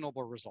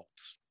reasonable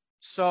results.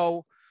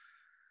 So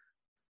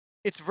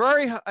it's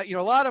very,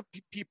 a lot of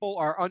people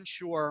are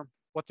unsure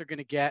what they're going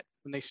to get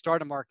when they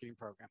start a marketing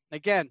program.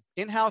 Again,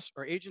 in-house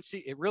or agency,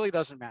 it really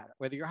doesn't matter.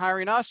 Whether you're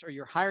hiring us or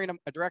you're hiring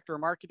a director of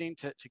marketing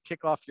to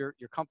kick off your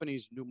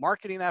company's new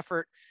marketing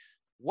effort,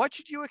 what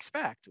should you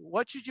expect?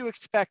 What should you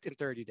expect in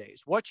 30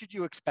 days? What should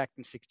you expect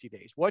in 60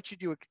 days? What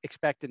should you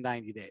expect in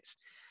 90 days?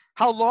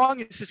 How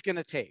long is this going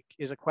to take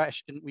is a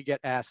question we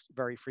get asked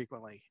very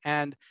frequently.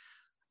 And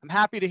I'm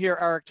happy to hear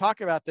Eric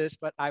talk about this,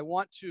 but I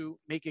want to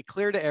make it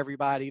clear to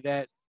everybody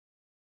that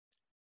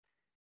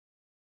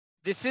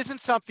this isn't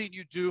something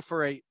you do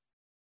for a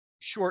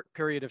short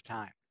period of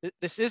time.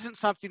 This isn't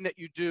something that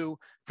you do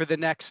for the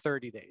next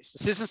 30 days.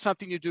 This isn't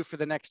something you do for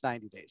the next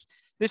 90 days.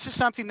 This is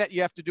something that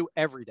you have to do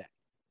every day.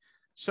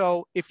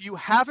 So if you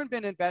haven't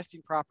been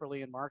investing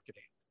properly in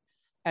marketing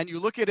and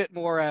you look at it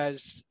more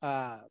as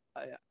a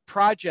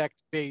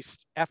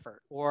project-based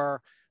effort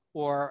or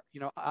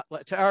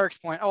to Eric's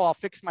point, oh, I'll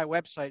fix my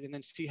website and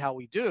then see how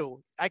we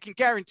do, I can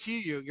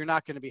guarantee you're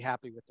not going to be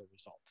happy with the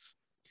results.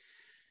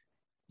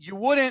 You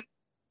wouldn't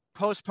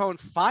postpone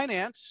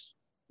finance,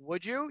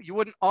 would you? You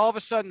wouldn't all of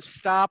a sudden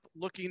stop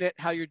looking at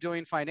how you're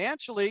doing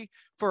financially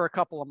for a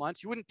couple of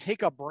months. You wouldn't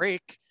take a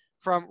break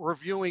from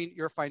reviewing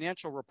your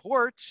financial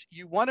reports.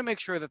 You want to make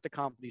sure that the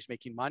company's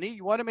making money.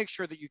 You want to make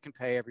sure that you can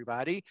pay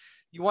everybody.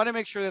 You want to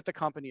make sure that the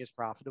company is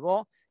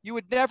profitable. You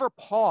would never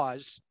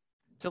pause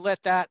to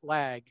let that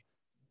lag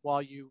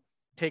while you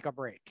take a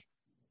break.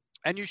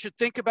 And you should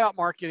think about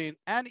marketing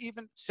and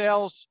even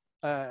sales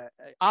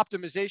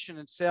optimization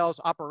and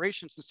sales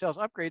operations and sales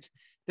upgrades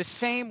the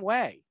same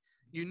way.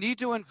 You need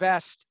to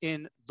invest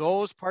in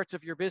those parts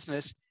of your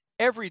business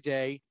every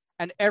day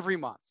and every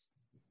month.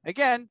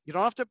 Again, you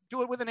don't have to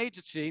do it with an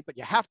agency, but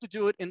you have to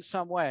do it in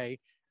some way.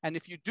 And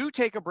if you do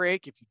take a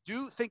break, if you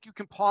do think you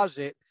can pause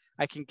it,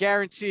 I can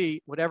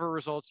guarantee whatever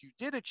results you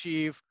did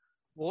achieve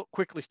will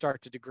quickly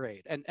start to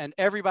degrade. And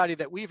everybody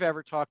that we've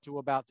ever talked to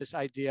about this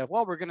idea of,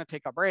 well, we're going to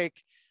take a break,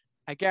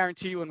 I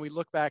guarantee you when we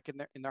look back in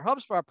their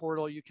HubSpot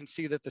portal, you can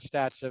see that the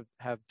stats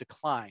have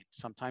declined.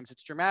 Sometimes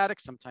it's dramatic,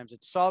 sometimes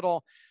it's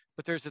subtle,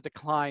 but there's a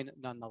decline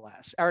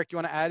nonetheless. Eric, you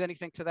want to add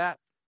anything to that?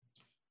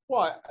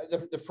 Well,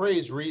 the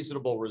phrase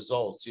reasonable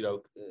results,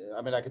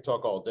 I mean, I could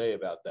talk all day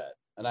about that.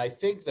 And I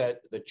think that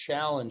the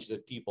challenge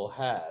that people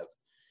have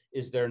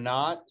is they're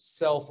not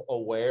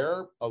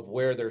self-aware of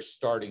where their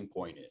starting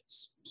point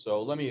is.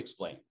 So let me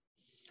explain.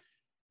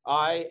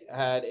 I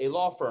had a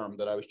law firm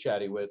that I was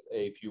chatting with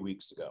a few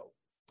weeks ago,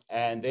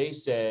 and they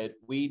said,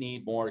 we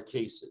need more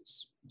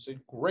cases. I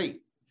said,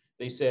 great.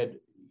 They said,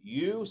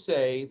 you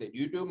say that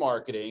you do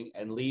marketing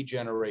and lead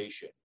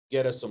generation.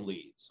 Get us some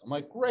leads. I'm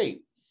like,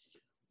 great.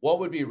 What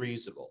would be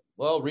reasonable?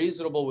 Well,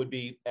 reasonable would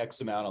be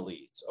X amount of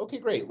leads. Okay,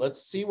 great.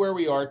 Let's see where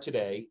we are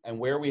today and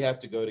where we have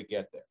to go to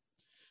get there.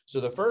 So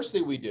the first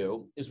thing we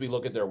do is we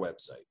look at their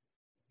website.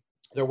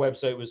 Their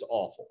website was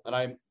awful. And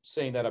I'm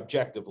saying that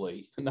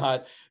objectively,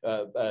 not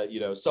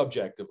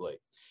subjectively.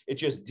 It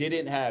just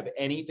didn't have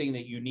anything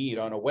that you need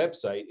on a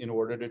website in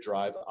order to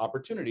drive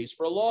opportunities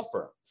for a law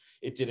firm.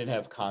 It didn't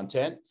have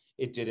content.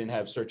 It didn't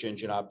have search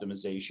engine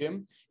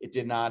optimization. It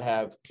did not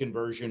have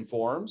conversion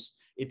forms.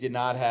 It did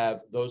not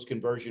have those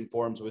conversion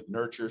forms with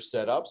nurture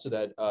set up so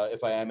that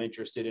if I am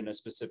interested in a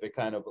specific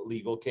kind of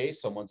legal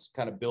case, someone's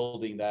kind of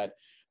building that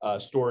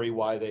story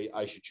why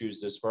I should choose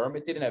this firm.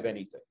 It didn't have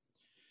anything.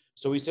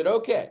 So we said,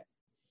 okay,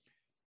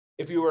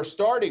 if you were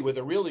starting with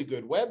a really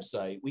good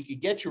website, we could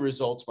get your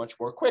results much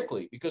more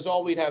quickly because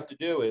all we'd have to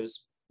do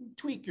is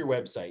tweak your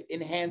website,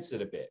 enhance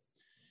it a bit.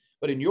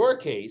 But in your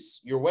case,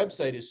 your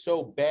website is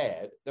so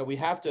bad that we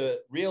have to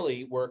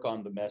really work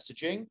on the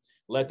messaging,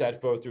 let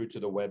that flow through to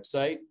the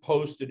website,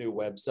 post a new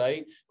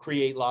website,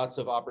 create lots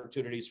of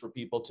opportunities for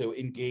people to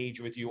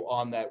engage with you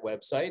on that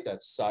website.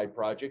 That's a side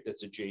project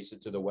that's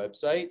adjacent to the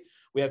website.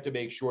 We have to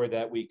make sure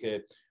that we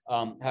could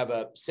have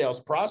a sales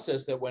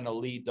process that when a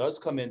lead does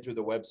come in through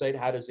the website,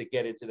 how does it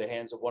get into the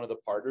hands of one of the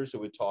partners who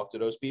would talk to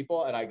those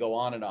people? And I go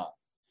on and on.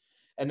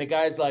 And the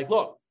guy's like,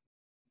 look,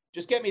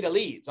 just get me the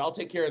leads. I'll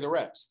take care of the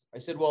rest. I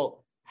said,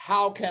 well,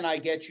 how can I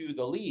get you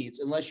the leads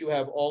unless you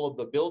have all of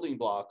the building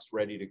blocks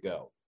ready to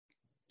go?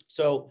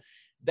 So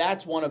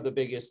that's one of the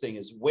biggest things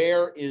is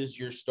where is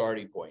your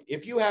starting point?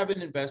 If you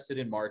haven't invested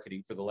in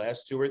marketing for the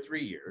last 2 or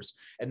 3 years,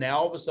 and now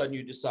all of a sudden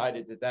you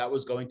decided that that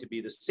was going to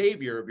be the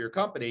savior of your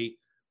company,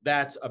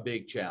 that's a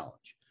big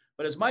challenge.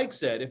 But as Mike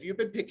said, if you've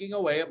been picking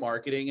away at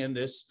marketing and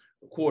this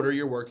quarter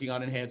you're working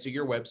on enhancing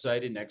your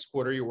website and next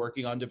quarter you're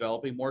working on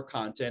developing more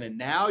content and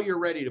now you're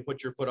ready to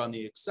put your foot on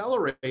the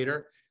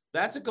accelerator,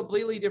 that's a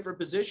completely different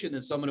position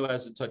than someone who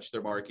hasn't touched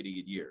their marketing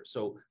in years.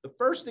 So the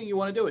first thing you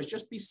want to do is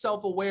just be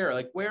self-aware.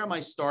 Like, where am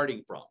I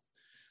starting from?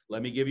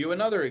 Let me give you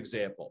another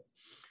example.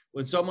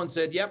 When someone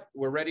said, yep,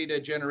 we're ready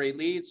to generate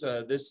leads,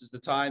 this is the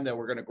time that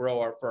we're going to grow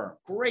our firm.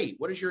 Great.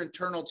 What does your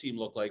internal team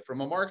look like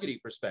from a marketing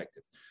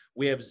perspective?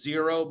 We have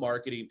 0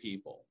 marketing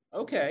people.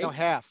 Okay. No,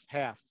 half.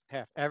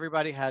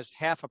 Everybody has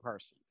half a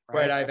person.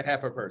 Right. I have a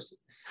half a person.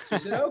 So you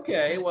said,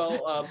 okay,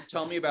 well,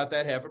 tell me about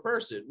that half a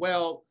person.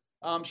 Well,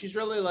 she's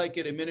really like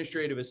an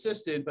administrative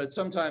assistant, but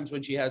sometimes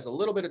when she has a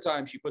little bit of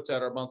time, she puts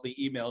out our monthly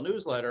email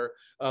newsletter.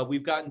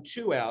 We've gotten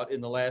 2 out in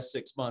the last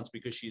 6 months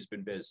because she's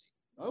been busy.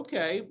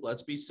 Okay,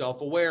 let's be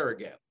self-aware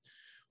again.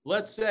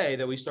 Let's say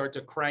that we start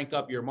to crank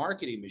up your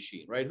marketing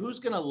machine, right? Who's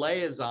going to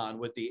liaison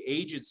with the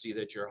agency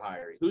that you're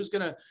hiring? Who's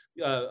going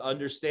to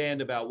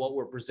understand about what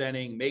we're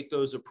presenting, make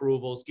those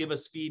approvals, give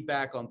us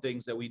feedback on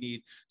things that we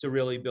need to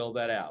really build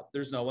that out?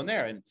 There's no one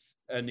there.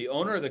 And the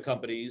owner of the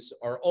companies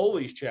are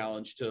always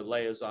challenged to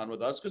liaison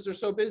with us because they're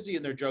so busy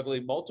and they're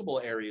juggling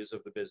multiple areas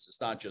of the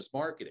business, not just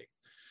marketing.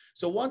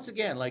 So once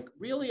again, like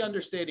really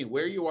understanding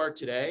where you are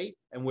today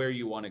and where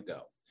you want to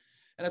go.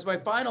 And as my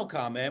final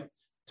comment,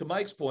 to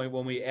Mike's point,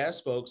 when we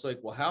ask folks like,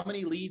 well, how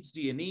many leads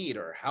do you need?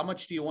 Or how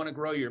much do you want to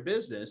grow your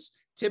business?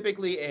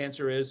 Typically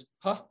answer is,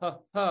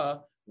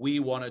 we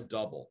want to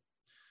double.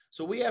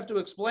 So we have to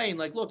explain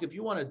like, look, if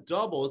you want to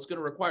double, it's going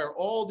to require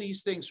all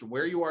these things from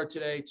where you are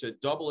today to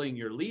doubling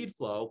your lead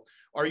flow.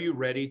 Are you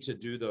ready to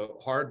do the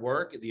hard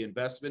work, the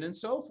investment, and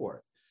so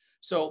forth?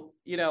 So,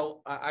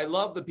 I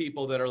love the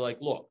people that are like,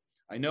 look,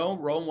 I know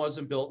Rome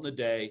wasn't built in a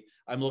day.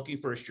 I'm looking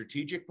for a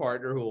strategic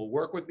partner who will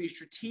work with me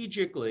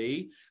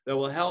strategically, that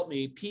will help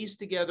me piece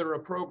together a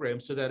program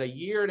so that 1.5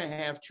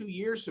 years, 2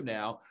 years from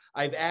now,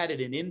 I've added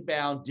an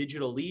inbound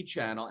digital lead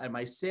channel and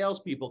my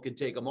salespeople can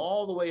take them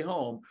all the way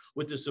home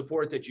with the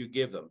support that you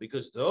give them,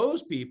 because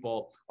those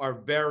people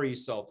are very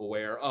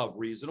self-aware of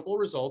reasonable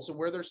results and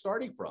where they're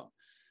starting from.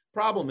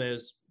 Problem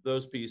is,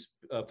 those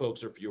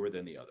folks are fewer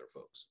than the other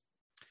folks.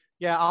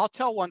 Yeah, I'll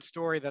tell one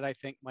story that I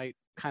think might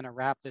kind of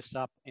wrap this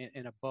up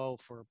in a bow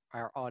for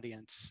our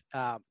audience.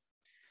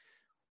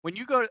 When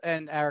you go,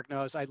 and Eric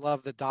knows, I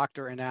love the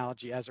doctor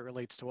analogy as it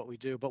relates to what we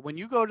do, but when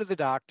you go to the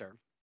doctor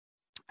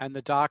and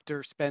the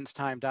doctor spends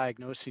time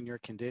diagnosing your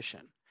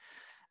condition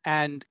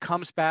and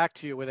comes back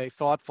to you with a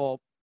thoughtful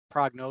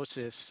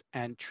prognosis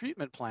and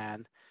treatment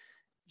plan,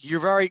 you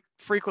very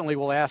frequently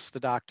will ask the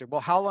doctor,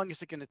 well, how long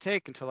is it going to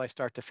take until I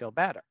start to feel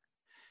better?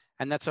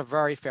 And that's a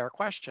very fair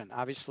question.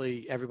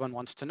 Obviously, everyone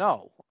wants to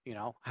know,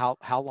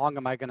 how long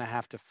am I going to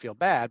have to feel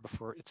bad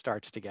before it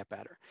starts to get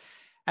better?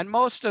 And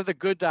most of the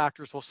good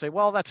doctors will say,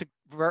 well, it's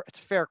a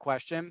fair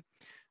question,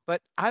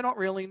 but I don't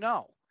really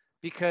know,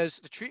 because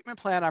the treatment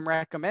plan I'm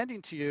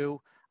recommending to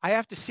you, I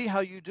have to see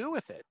how you do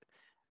with it.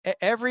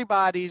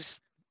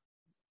 Everybody's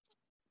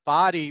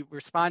body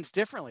responds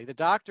differently. The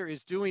doctor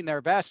is doing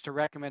their best to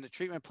recommend a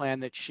treatment plan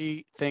that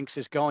she thinks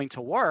is going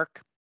to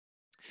work.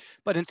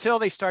 But until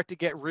they start to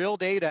get real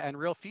data and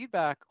real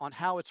feedback on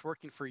how it's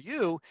working for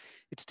you,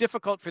 it's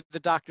difficult for the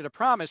doctor to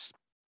promise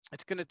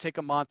it's going to take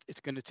a month,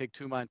 it's going to take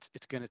 2 months,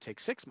 it's going to take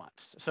 6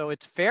 months. So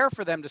it's fair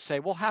for them to say,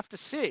 we'll have to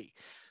see.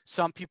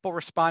 Some people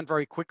respond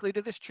very quickly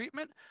to this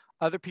treatment,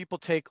 other people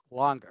take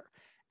longer.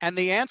 And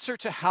the answer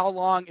to how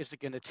long is it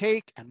going to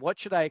take and what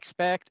should I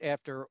expect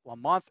after a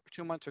month or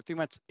 2 months or 3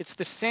 months, it's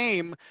the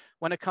same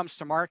when it comes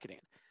to marketing.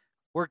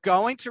 We're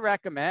going to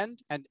recommend,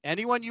 and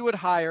anyone you would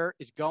hire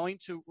is going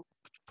to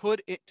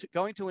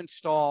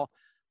install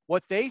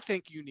what they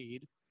think you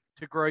need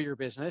to grow your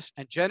business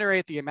and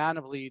generate the amount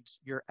of leads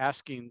you're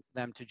asking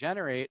them to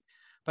generate.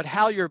 But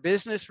how your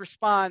business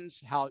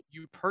responds, how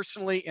you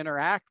personally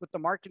interact with the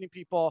marketing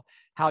people,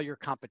 how your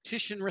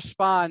competition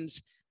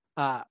responds,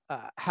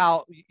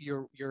 how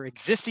your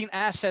existing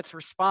assets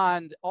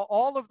respond,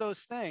 all of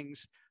those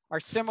things are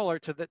similar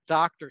to the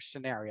doctor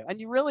scenario. And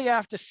you really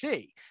have to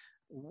see.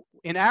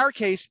 In our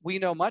case, we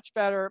know much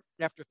better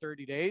after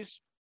 30 days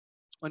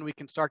when we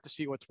can start to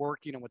see what's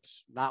working and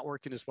what's not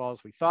working as well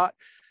as we thought.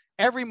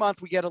 Every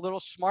month we get a little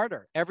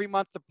smarter. Every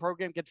month the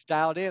program gets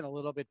dialed in a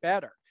little bit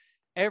better.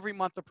 Every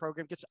month the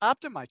program gets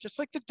optimized, just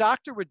like the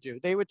doctor would do.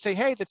 They would say,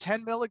 hey, the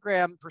 10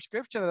 milligram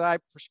prescription that I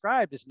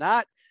prescribed is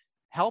not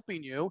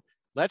helping you.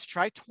 Let's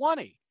try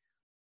 20.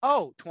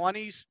 Oh,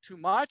 20's too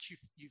much.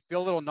 You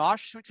feel a little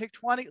nauseous when you take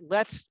 20.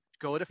 Let's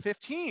go to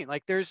 15.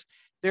 Like there's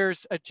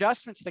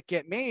adjustments that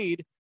get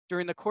made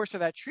during the course of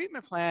that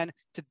treatment plan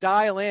to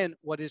dial in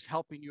what is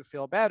helping you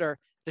feel better.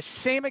 The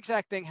same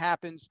exact thing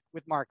happens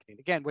with marketing.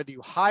 Again, whether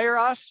you hire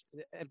us,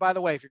 and by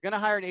the way, if you're going to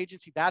hire an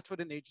agency, that's what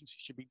an agency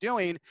should be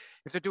doing.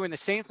 If they're doing the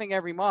same thing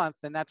every month,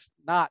 then that's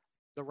not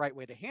the right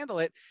way to handle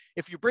it.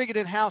 If you bring it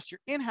in-house,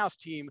 your in-house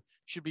team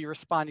should be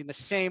responding the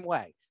same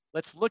way.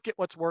 Let's look at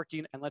what's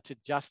working and let's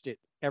adjust it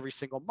every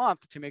single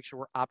month to make sure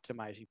we're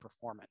optimizing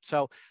performance.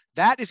 So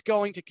that is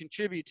going to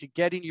contribute to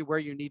getting you where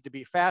you need to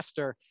be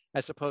faster,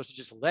 as opposed to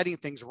just letting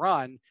things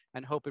run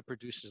and hope it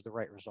produces the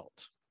right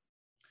results.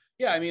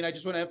 Yeah, I mean, I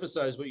just want to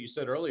emphasize what you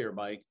said earlier,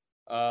 Mike.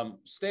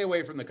 Stay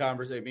away from the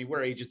conversation. I mean,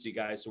 we're agency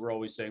guys, so we're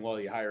always saying, well,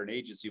 you hire an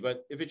agency.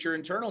 But if it's your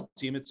internal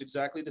team, it's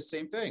exactly the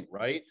same thing,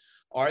 right?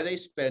 Are they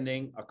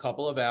spending a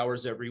couple of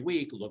hours every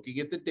week looking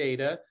at the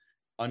data,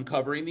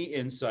 uncovering the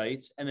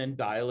insights, and then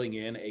dialing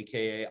in,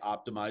 AKA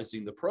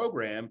optimizing the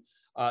program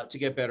to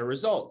get better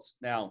results?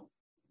 Now,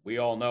 we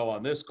all know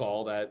on this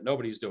call that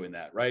nobody's doing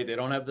that, right? They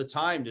don't have the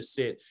time to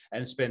sit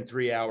and spend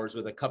 3 hours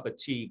with a cup of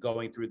tea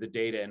going through the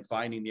data and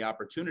finding the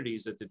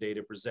opportunities that the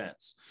data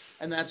presents.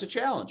 And that's a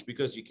challenge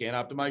because you can't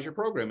optimize your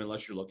program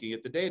unless you're looking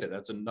at the data.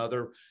 That's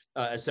another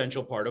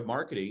essential part of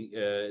marketing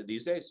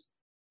these days.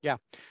 Yeah,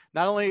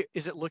 not only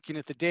is it looking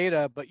at the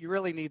data, but you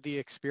really need the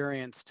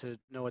experience to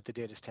know what the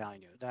data is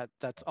telling you.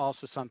 That's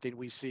also something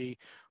we see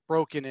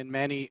broken in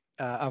many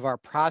of our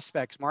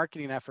prospects'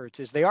 marketing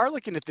efforts. Is they are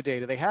looking at the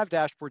data, they have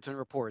dashboards and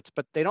reports,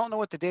 but they don't know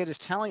what the data is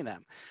telling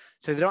them.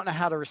 So they don't know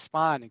how to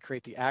respond and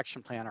create the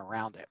action plan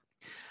around it.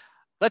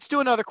 Let's do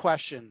another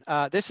question.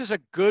 This is a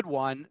good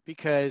one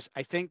because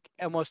I think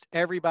almost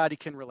everybody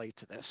can relate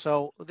to this.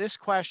 So this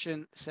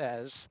question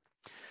says,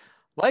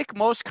 like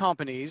most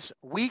companies,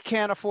 we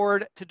can't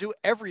afford to do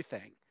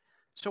everything.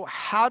 So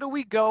how do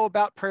we go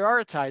about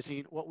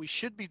prioritizing what we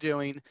should be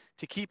doing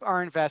to keep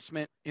our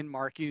investment in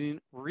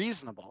marketing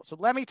reasonable? So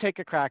let me take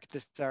a crack at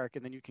this, Eric,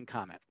 and then you can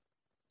comment.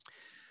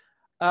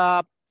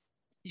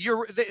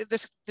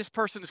 This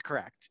person is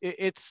correct.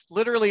 It's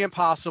literally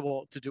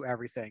impossible to do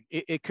everything.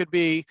 It could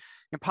be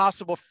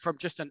impossible from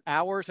just an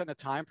hours and a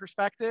time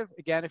perspective.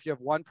 Again, if you have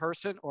one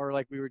person, or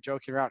like we were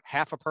joking around,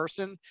 half a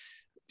person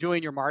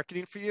doing your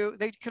marketing for you,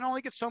 they can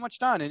only get so much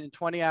done in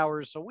 20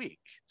 hours a week.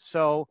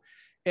 So,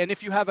 and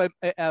if you have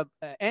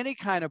any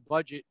kind of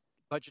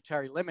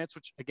budgetary limits,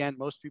 which again,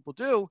 most people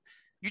do,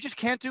 you just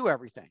can't do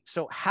everything.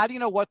 So how do you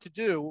know what to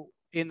do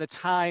in the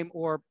time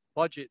or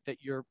budget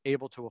that you're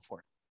able to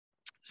afford?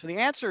 So the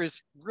answer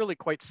is really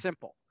quite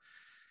simple.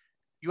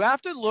 You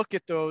have to look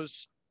at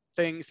those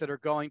things that are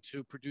going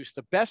to produce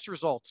the best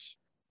results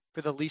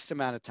for the least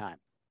amount of time.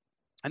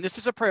 And this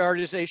is a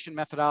prioritization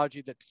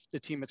methodology that the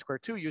team at Square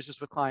 2 uses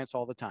with clients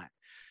all the time.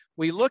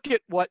 We look at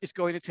what is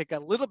going to take a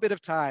little bit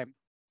of time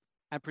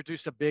and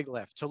produce a big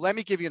lift. So let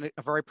me give you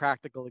a very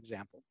practical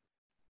example.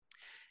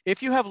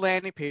 If you have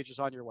landing pages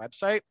on your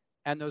website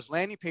and those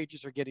landing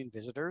pages are getting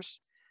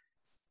visitors,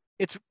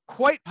 it's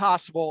quite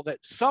possible that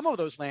some of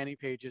those landing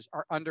pages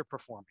are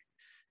underperforming.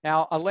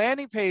 Now, a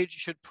landing page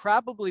should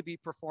probably be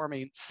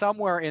performing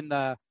somewhere in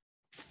the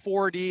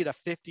 40 to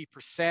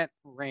 50%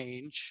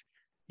 range.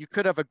 You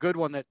could have a good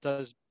one that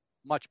does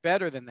much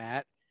better than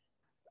that.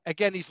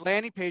 Again, these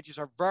landing pages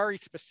are very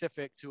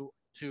specific to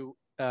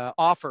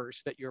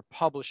offers that you're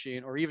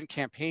publishing or even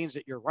campaigns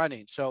that you're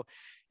running. So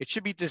it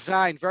should be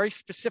designed very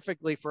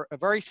specifically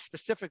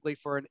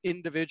for an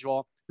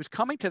individual who's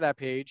coming to that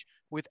page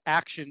with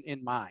action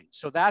in mind.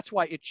 So that's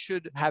why it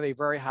should have a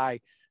very high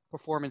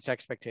performance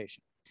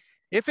expectation.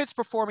 If it's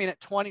performing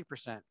at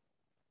 20%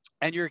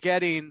 and you're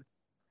getting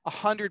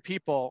 100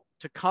 people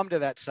to come to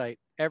that site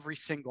every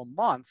single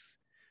month,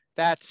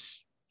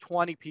 that's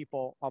 20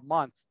 people a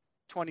month,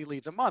 20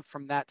 leads a month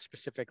from that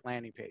specific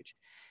landing page.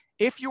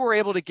 If you were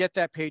able to get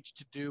that page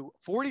to do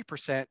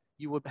 40%,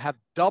 you would have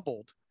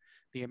doubled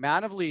the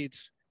amount of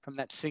leads from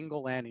that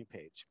single landing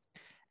page.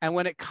 And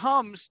when it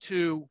comes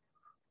to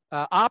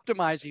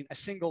optimizing a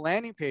single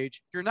landing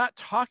page, you're not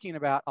talking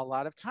about a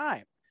lot of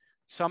time.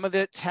 Some of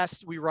the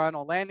tests we run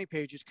on landing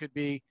pages could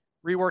be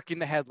reworking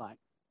the headline.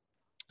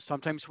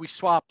 Sometimes we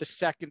swap the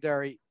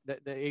secondary, the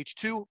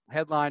H2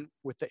 headline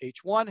with the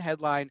H1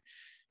 headline,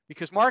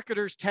 because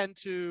marketers tend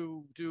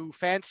to do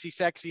fancy,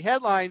 sexy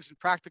headlines and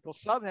practical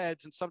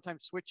subheads, and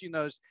sometimes switching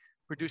those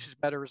produces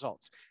better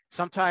results.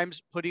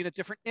 Sometimes putting a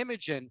different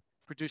image in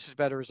produces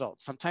better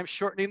results. Sometimes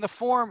shortening the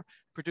form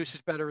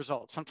produces better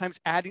results. Sometimes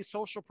adding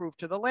social proof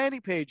to the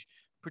landing page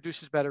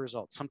produces better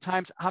results.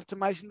 Sometimes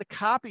optimizing the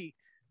copy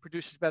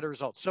produces better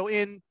results. So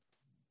in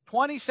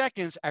 20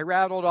 seconds, I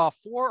rattled off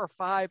 4 or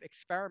 5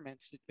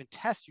 experiments and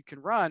tests you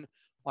can run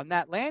on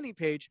that landing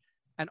page.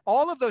 And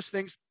all of those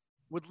things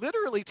would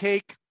literally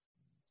take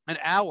an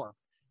hour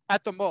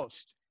at the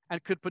most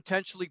and could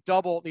potentially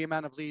double the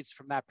amount of leads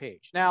from that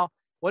page. Now,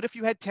 what if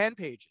you had 10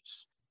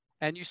 pages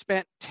and you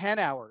spent 10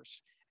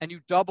 hours and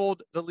you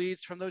doubled the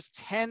leads from those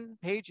 10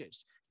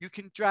 pages? You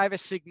can drive a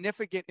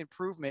significant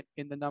improvement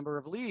in the number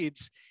of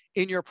leads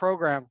in your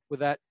program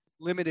with that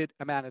limited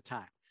amount of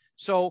time.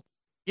 So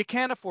you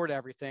can't afford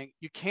everything.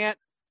 You don't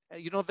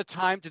have the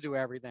time to do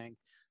everything.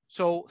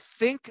 So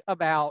think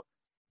about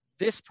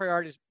this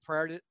prioritization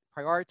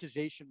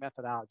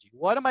methodology.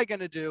 What am I going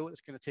to do?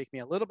 It's going to take me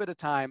a little bit of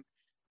time,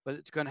 but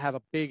it's going to have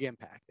a big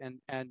impact. And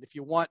if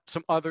you want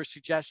some other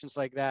suggestions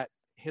like that,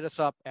 hit us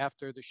up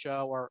after the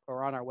show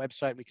or on our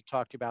website. We can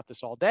talk to you about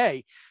this all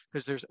day,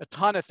 because there's a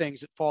ton of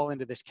things that fall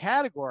into this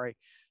category.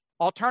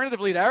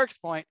 Alternatively, to Eric's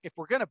point, if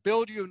we're going to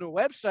build you a new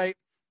website,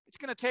 it's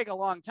going to take a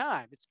long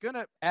time. It's going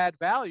to add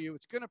value.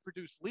 It's going to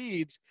produce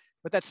leads,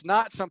 but that's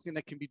not something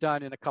that can be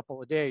done in a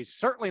couple of days.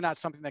 Certainly not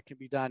something that can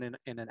be done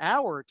in an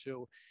hour or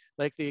two,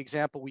 like the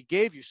example we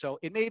gave you. So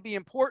it may be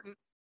important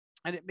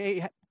and it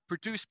may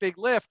produce big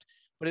lift,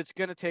 but it's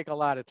going to take a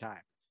lot of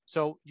time.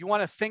 So you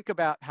want to think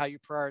about how you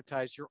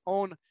prioritize your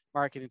own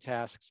marketing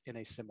tasks in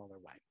a similar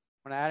way.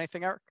 Want to add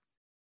anything, Eric?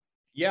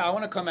 Yeah, I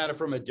want to come at it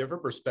from a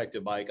different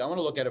perspective, Mike. I want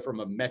to look at it from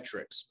a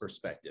metrics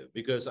perspective,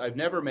 because I've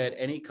never met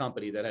any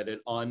company that had an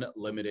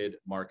unlimited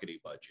marketing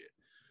budget.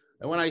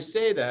 And when I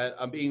say that,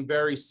 I'm being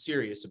very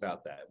serious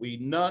about that.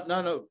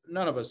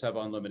 None of us have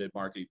unlimited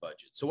marketing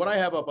budgets. So what I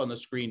have up on the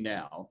screen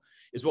now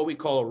is what we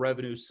call a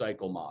revenue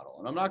cycle model.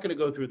 And I'm not going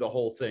to go through the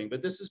whole thing,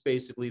 but this is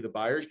basically the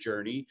buyer's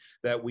journey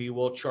that we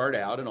will chart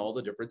out in all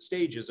the different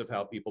stages of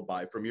how people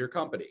buy from your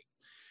company.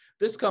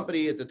 This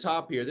company at the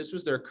top here, this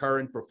was their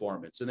current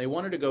performance, and they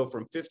wanted to go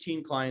from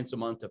 15 clients a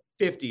month to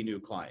 50 new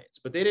clients,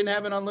 but they didn't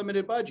have an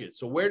unlimited budget.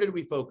 So where did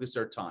we focus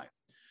our time?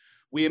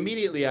 We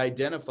immediately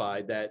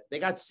identified that they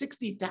got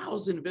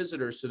 60,000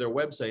 visitors to their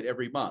website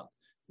every month.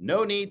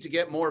 No need to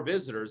get more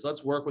visitors.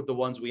 Let's work with the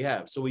ones we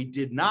have. So we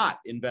did not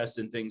invest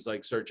in things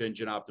like search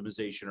engine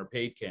optimization or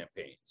paid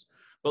campaigns.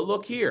 But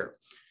look here.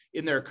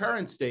 In their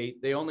current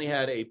state, they only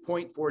had a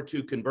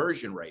 0.42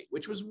 conversion rate,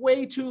 which was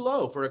way too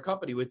low for a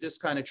company with this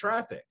kind of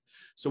traffic.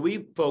 So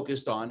we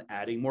focused on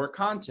adding more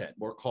content,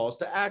 more calls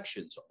to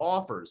actions,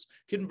 offers,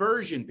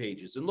 conversion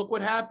pages. And look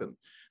what happened.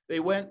 They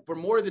went for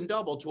more than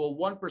double to a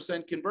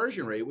 1%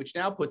 conversion rate, which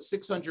now puts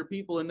 600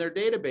 people in their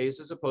database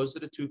as opposed to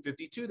the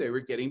 252 they were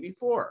getting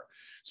before.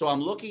 So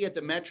I'm looking at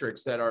the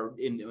metrics that are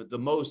in the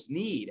most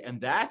need, and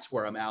that's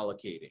where I'm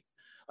allocating.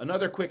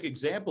 Another quick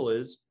example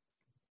is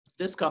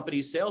this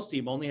company's sales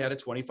team only had a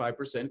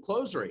 25%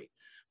 close rate.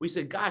 We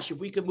said, gosh, if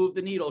we could move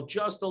the needle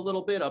just a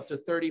little bit up to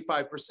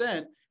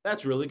 35%,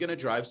 that's really going to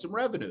drive some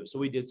revenue. So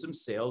we did some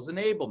sales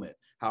enablement.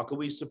 How can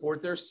we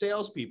support their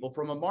salespeople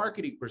from a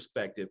marketing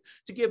perspective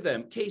to give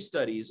them case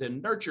studies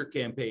and nurture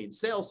campaigns,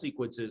 sales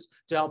sequences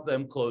to help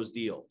them close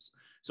deals?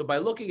 So by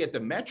looking at the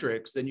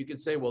metrics, then you can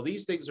say, well,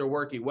 these things are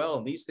working well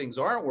and these things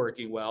aren't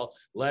working well.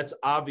 Let's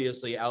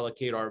obviously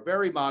allocate our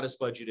very modest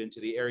budget into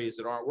the areas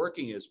that aren't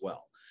working as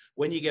well.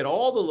 When you get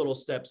all the little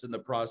steps in the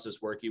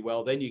process working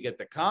well, then you get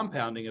the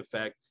compounding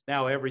effect.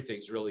 Now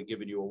everything's really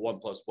giving you a 1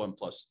 + 1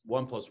 +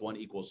 1 +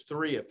 1 =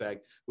 3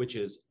 effect, which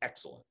is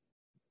excellent.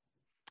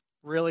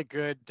 Really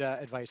good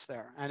advice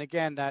there. And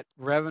again, that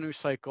revenue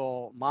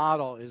cycle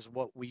model is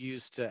what we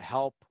use to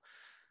help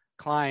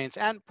clients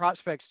and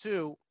prospects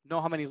too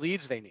know how many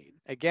leads they need.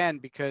 Again,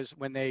 because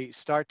when they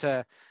start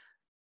to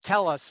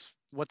tell us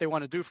what they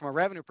want to do from a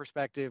revenue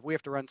perspective, we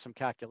have to run some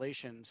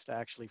calculations to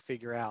actually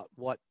figure out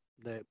what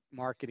the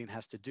marketing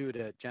has to do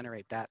to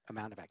generate that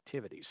amount of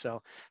activity.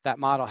 So that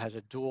model has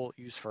a dual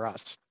use for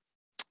us.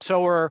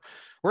 So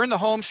we're in the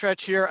home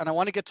stretch here, and I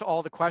want to get to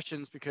all the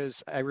questions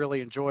because I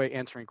really enjoy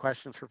answering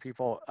questions for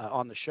people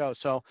on the show.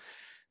 So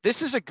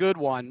this is a good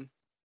one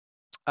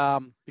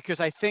because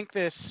I think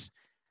this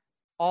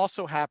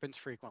also happens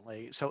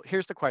frequently. So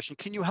here's the question: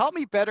 can you help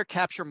me better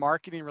capture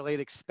marketing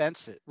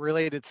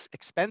related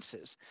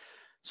expenses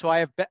so I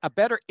have a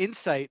better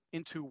insight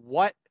into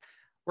what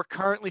we're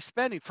currently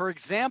spending? For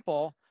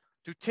example,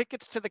 do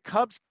tickets to the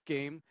Cubs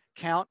game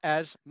count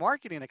as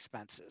marketing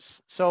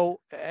expenses? So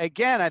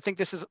again, I think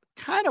this is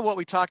kind of what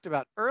we talked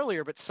about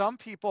earlier, but some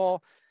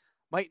people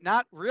might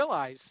not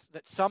realize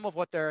that some of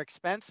what their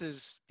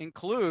expenses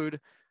include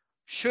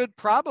should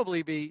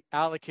probably be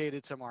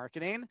allocated to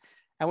marketing.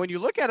 And when you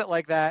look at it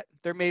like that,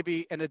 there may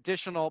be an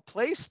additional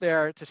place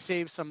there to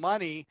save some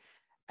money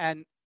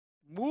and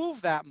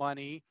move that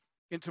money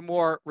into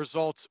more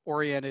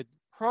results-oriented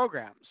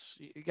programs.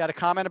 You got a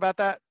comment about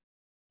that?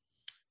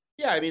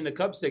 Yeah, I mean, the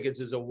Cubs tickets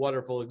is a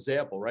wonderful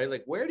example, right?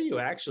 Like, where do you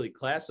actually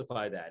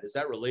classify that? Is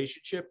that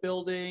relationship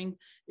building?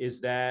 Is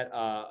that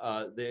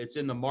it's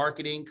in the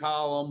marketing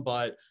column,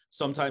 but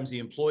sometimes the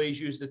employees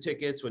use the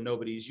tickets when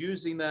nobody's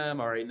using them?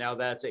 All right, now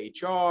that's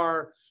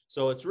HR.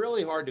 So it's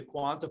really hard to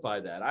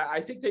quantify that. I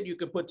think that you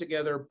could put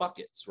together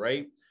buckets,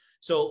 right?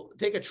 So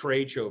take a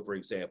trade show, for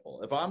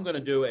example. If I'm going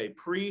to do a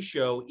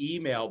pre-show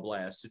email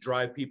blast to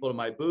drive people to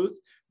my booth,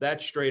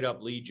 that's straight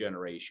up lead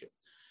generation.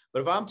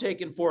 But if I'm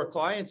taking 4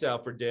 clients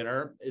out for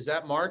dinner, is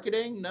that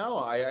marketing? No,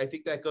 I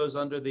think that goes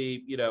under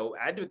the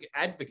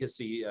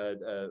advocacy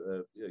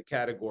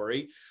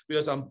category,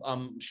 because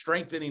I'm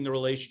strengthening the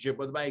relationship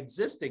with my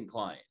existing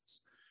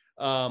clients.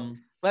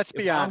 Let's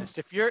be honest.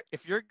 If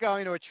you're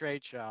going to a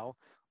trade show,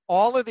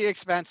 all of the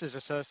expenses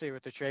associated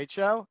with the trade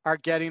show are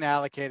getting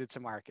allocated to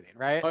marketing,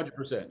 right?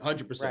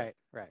 100%.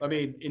 Right. I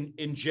mean,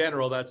 in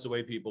general, that's the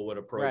way people would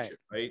approach it,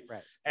 right?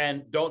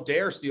 And don't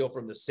dare steal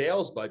from the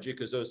sales budget,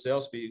 because those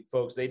sales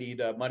folks, they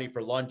need money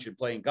for lunch and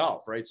playing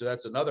golf, right? So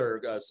that's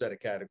another set of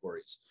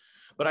categories.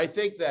 But I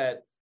think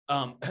that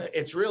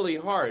it's really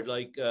hard,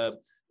 like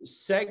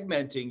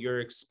segmenting your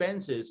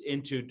expenses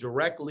into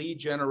direct lead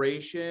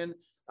generation,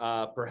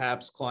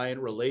 perhaps client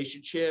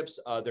relationships.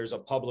 There's a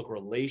public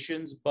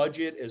relations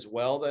budget as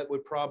well that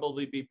would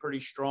probably be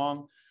pretty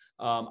strong.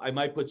 I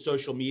might put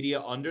social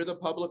media under the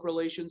public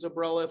relations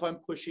umbrella if I'm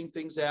pushing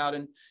things out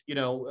and,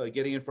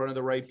 getting in front of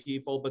the right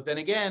people. But then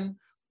again,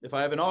 if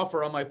I have an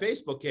offer on my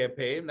Facebook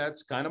campaign,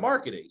 that's kind of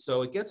marketing.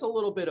 So it gets a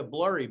little bit of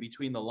blurry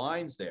between the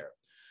lines there.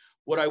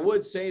 What I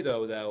would say,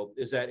 though,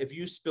 is that if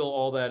you spill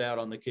all that out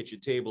on the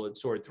kitchen table and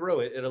sort through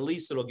it, at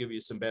least it'll give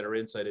you some better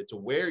insight into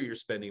where you're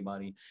spending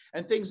money,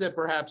 and things that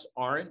perhaps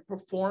aren't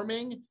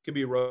performing can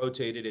be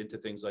rotated into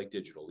things like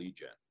digital lead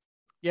gen.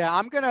 Yeah,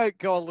 I'm going to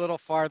go a little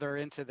farther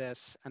into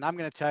this, and I'm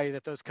going to tell you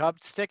that those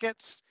Cubs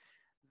tickets,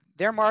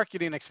 they're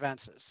marketing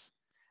expenses.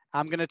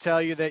 I'm going to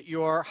tell you that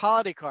your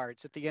holiday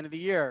cards at the end of the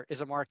year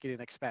is a marketing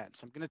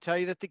expense. I'm going to tell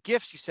you that the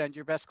gifts you send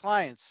your best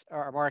clients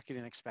are a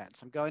marketing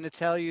expense. I'm going to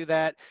tell you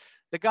that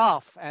the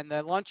golf and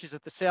the lunches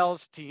that the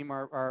sales team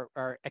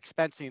are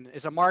expensing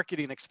is a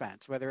marketing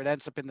expense. Whether it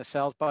ends up in the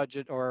sales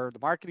budget or the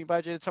marketing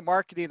budget, it's a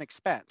marketing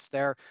expense.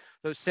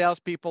 Those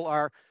salespeople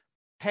are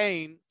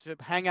paying to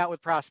hang out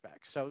with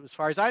prospects. So as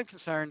far as I'm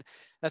concerned,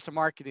 that's a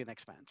marketing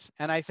expense.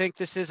 And I think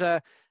this is an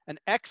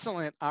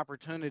excellent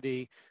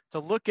opportunity to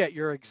look at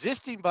your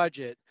existing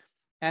budget.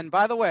 And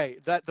by the way,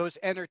 those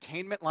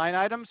entertainment line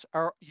items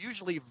are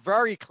usually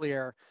very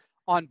clear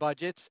on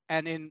budgets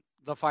and in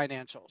the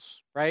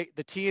financials, right?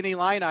 The T&E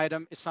line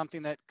item is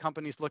something that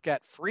companies look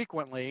at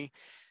frequently.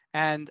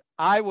 And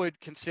I would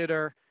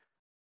consider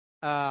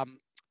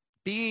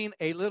being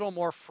a little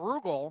more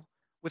frugal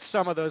with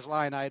some of those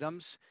line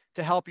items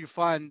to help you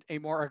fund a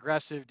more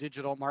aggressive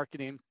digital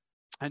marketing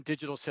and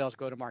digital sales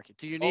go-to-market.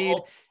 Do you need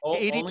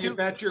 82? Only if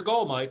that's your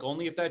goal, Mike.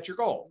 Only if that's your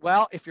goal.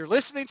 Well, if you're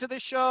listening to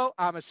this show,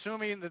 I'm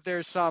assuming that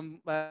there's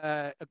some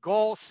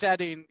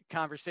goal-setting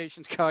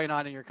conversations going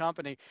on in your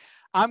company.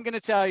 I'm going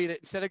to tell you that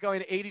instead of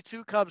going to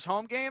 82 Cubs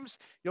home games,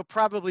 you'll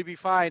probably be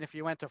fine if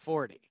you went to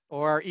 40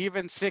 or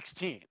even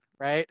 16,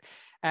 right?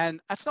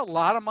 And that's a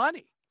lot of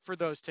money for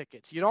those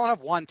tickets. You don't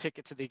have 1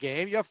 ticket to the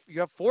game. You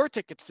have 4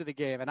 tickets to the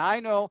game. And I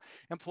know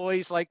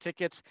employees like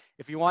tickets.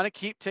 If you want to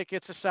keep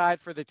tickets aside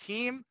for the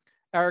team,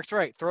 Eric's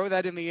right, throw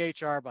that in the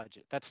HR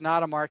budget. That's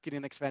not a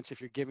marketing expense if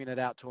you're giving it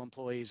out to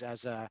employees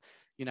as a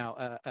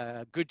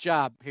good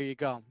job. Here you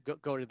go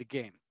to the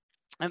game.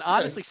 And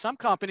honestly, some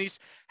companies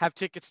have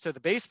tickets to the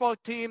baseball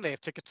team. They have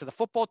tickets to the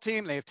football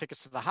team. They have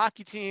tickets to the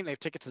hockey team. They have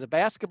tickets to the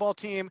basketball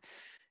team.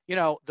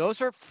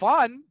 Those are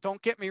fun.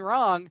 Don't get me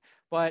wrong.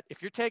 But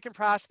if you're taking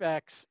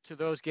prospects to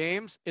those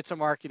games, it's a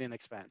marketing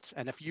expense.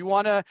 And if you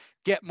want to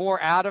get more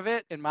out of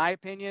it, in my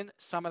opinion,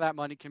 some of that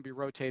money can be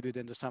rotated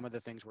into some of the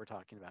things we're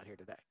talking about here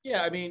today.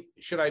 Yeah. I mean,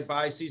 should I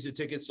buy season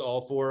tickets to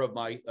all 4 of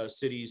my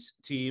city's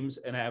teams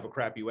and have a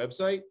crappy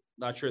website?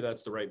 Not sure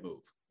that's the right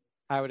move.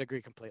 I would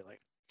agree completely.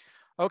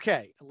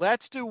 Okay,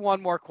 let's do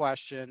one more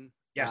question.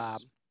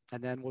 Yes.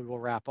 And then we will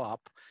wrap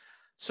up.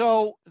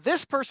 So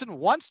this person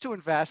wants to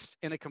invest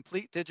in a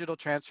complete digital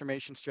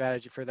transformation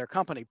strategy for their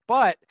company,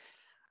 but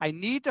I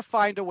need to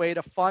find a way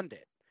to fund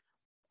it.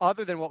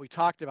 Other than what we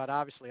talked about,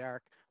 obviously,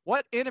 Eric,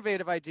 what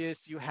innovative ideas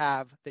do you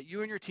have that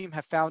you and your team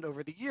have found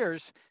over the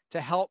years to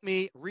help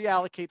me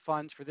reallocate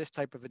funds for this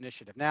type of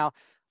initiative? Now,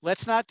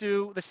 let's not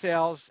do the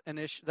sales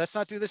let's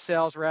not do the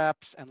sales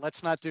reps, and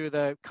let's not do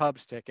the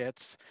Cubs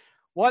tickets.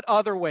 What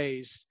other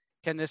ways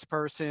can this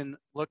person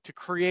look to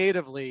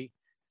creatively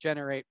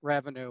generate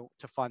revenue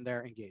to fund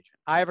their engagement?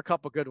 I have a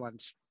couple good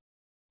ones.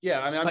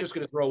 Yeah, I mean, I'm just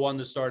going to throw one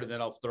to start, and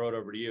then I'll throw it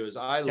over to you. Is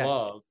I Okay.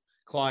 love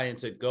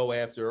clients that go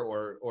after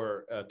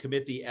or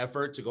commit the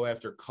effort to go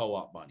after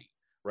co-op money,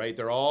 right?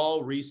 They're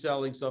all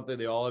reselling something.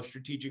 They all have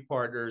strategic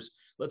partners.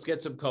 Let's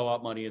get some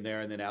co-op money in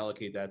there and then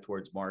allocate that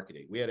towards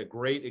marketing. We had a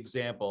great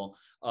example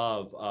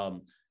of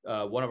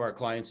one of our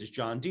clients is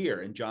John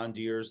Deere, and John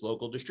Deere's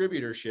local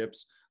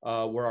distributorships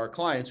were our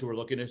clients who were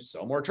looking to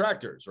sell more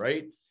tractors,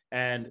 right?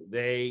 And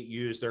they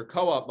use their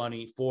co-op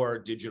money for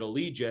digital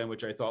lead gen,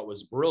 which I thought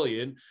was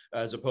brilliant,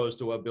 as opposed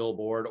to a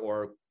billboard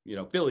or, you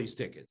know, Phillies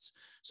tickets.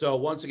 So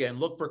once again,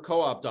 look for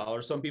co-op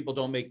dollars. Some people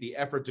don't make the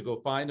effort to go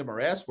find them or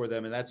ask for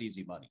them, and that's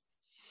easy money.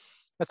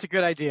 That's a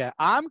good idea.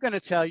 I'm going to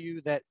tell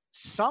you that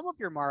some of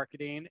your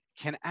marketing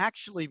can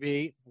actually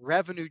be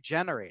revenue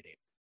generating.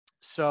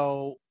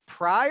 So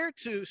prior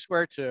to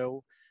Square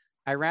 2,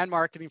 I ran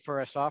marketing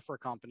for a software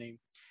company,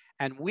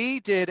 and we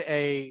did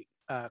a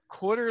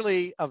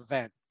quarterly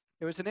event.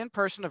 It was an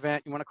in-person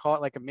event. You want to call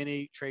it like a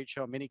mini trade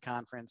show, mini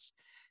conference.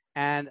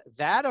 And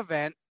that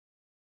event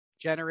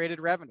generated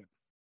revenue.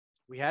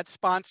 We had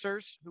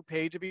sponsors who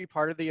paid to be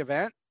part of the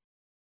event.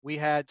 We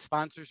had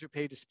sponsors who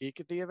paid to speak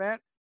at the event.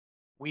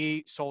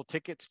 We sold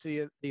tickets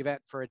to the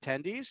event for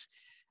attendees.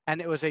 And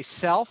it was a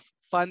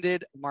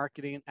self-funded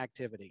marketing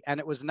activity. And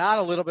it was not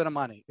a little bit of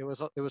money. It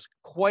was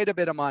quite a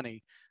bit of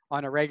money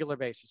on a regular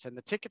basis. And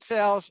the ticket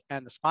sales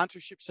and the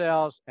sponsorship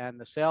sales and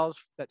the sales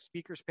that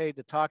speakers paid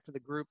to talk to the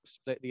groups,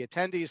 the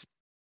attendees,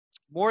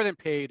 more than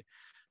paid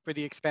for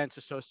the expense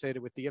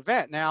associated with the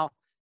event. Now,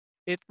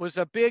 it was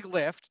a big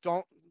lift.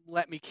 Don't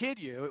let me kid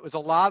you. It was a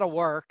lot of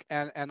work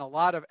and a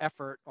lot of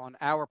effort on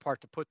our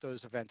part to put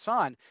those events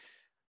on.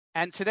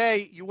 And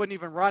today you wouldn't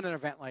even run an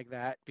event like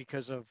that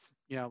because of,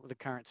 you know, the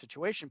current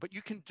situation, but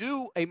you can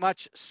do a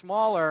much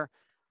smaller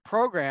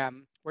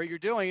program where you're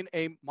doing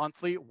a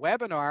monthly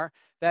webinar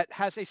that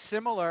has a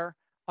similar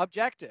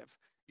objective.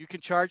 You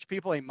can charge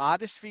people a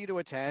modest fee to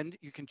attend.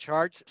 You can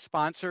charge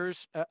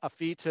sponsors a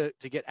fee to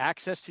get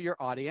access to your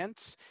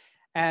audience,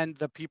 and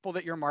the people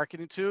that you're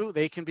marketing to,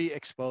 they can be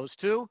exposed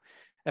to.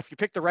 If you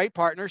pick the right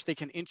partners, they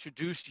can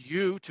introduce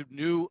you to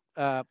new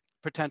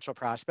potential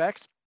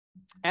prospects.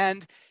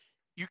 And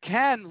you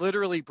can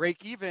literally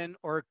break even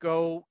or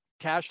go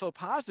cash flow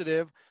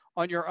positive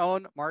on your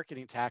own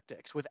marketing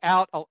tactics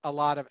without a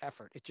lot of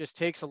effort. It just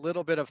takes a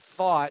little bit of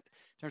thought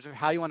in terms of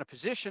how you want to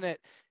position it.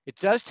 It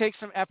does take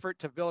some effort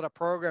to build a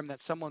program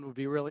that someone would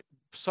be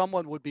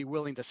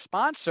willing to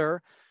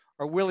sponsor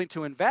or willing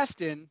to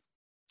invest in.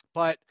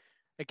 But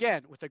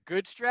again, with a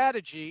good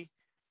strategy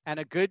and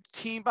a good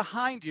team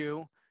behind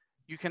you,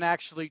 you can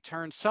actually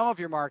turn some of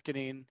your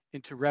marketing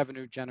into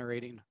revenue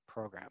generating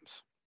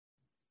programs.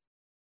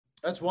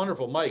 That's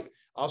wonderful, Mike.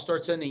 I'll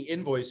start sending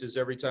invoices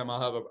every time I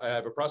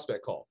have a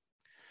prospect call.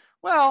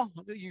 Well,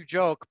 you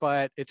joke,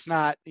 but it's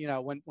not, you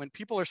know, when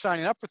people are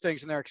signing up for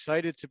things and they're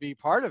excited to be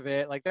part of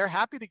it, like they're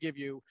happy to give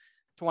you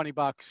 $20,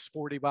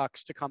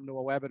 $40 to come to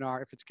a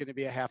webinar if it's going to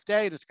be a half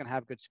day and it's going to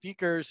have good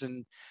speakers.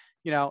 And,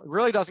 you know, it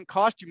really doesn't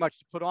cost you much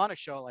to put on a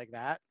show like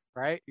that,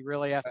 right? You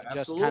really have to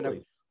just kind of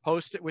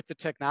host it with the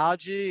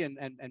technology and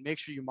make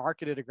sure you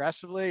market it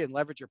aggressively and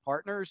leverage your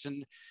partners.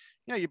 And,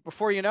 you know,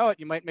 before you know it,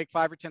 you might make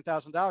 $5,000 or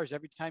 $10,000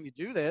 every time you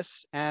do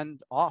this,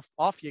 and off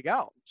you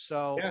go.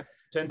 So yeah,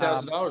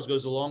 $10,000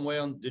 goes a long way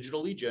on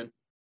digital lead gen.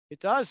 It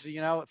does,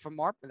 you know, from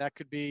marketing, that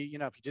could be, you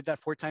know, if you did that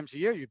 4 times a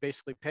year, you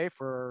basically pay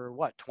for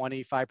what,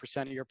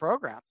 25% of your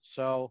program.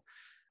 So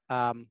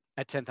at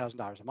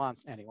 $10,000 a month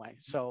anyway.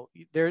 So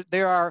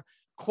there are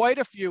quite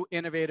a few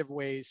innovative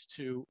ways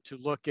to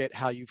look at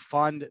how you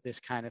fund this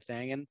kind of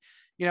thing. And,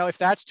 you know, if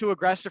that's too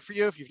aggressive for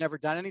you, if you've never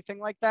done anything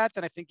like that,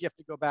 then I think you have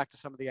to go back to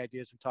some of the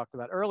ideas we talked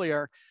about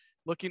earlier,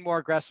 looking more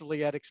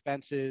aggressively at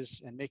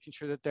expenses and making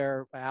sure that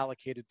they're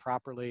allocated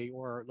properly,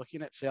 or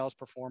looking at sales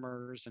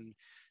performers and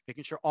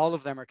making sure all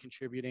of them are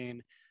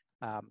contributing,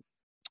 and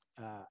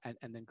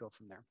then go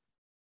from there.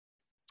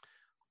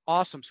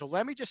 Awesome. So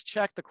let me just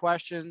check the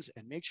questions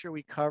and make sure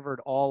we covered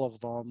all of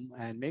them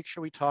and make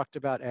sure we talked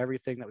about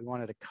everything that we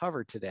wanted to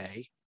cover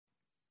today.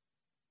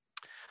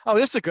 Oh,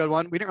 this is a good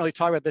one. We didn't really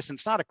talk about this, and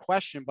it's not a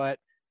question, but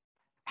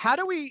how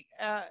do we,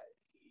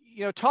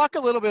 you know, talk a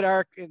little bit,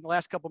 Eric, in the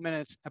last couple of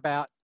minutes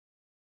about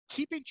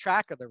keeping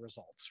track of the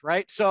results,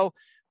 right? So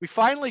we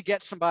finally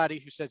get somebody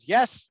who says,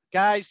 yes,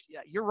 guys,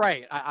 you're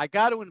right. I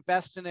got to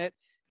invest in it.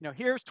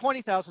 here's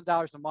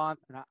 $20,000 a month,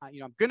 and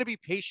I'm going to be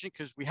patient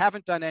because we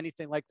haven't done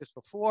anything like this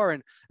before,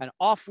 and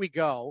off we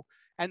go.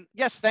 And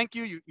yes, thank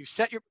you. You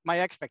set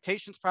my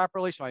expectations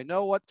properly, so I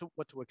know what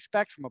to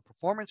expect from a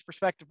performance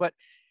perspective. But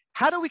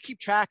how do we keep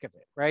track of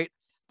it, right?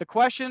 The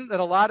question that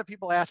a lot of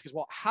people ask is,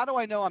 well, how do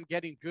I know I'm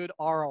getting good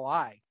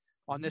ROI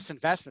on this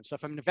investment? So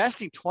if I'm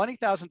investing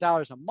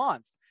 $20,000 a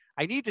month,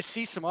 I need to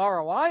see some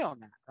ROI on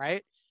that,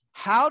 right?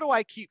 How do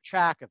I keep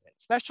track of it,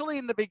 especially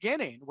in the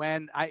beginning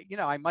when I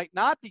might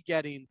not be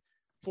getting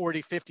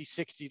 40, 50,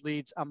 60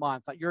 leads a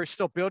month? You're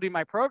still building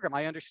my program.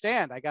 I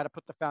understand. I got to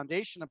put the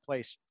foundation in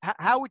place.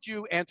 How would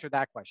you answer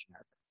that question,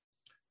 Eric?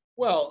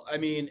 Well, I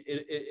mean,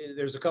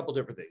 there's a couple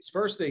different things.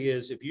 First thing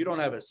is, if you don't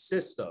have a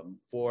system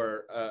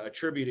for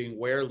attributing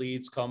where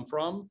leads come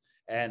from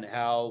and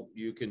how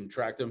you can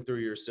track them through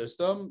your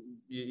system,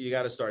 you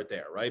got to start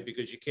there, right?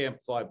 Because you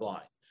can't fly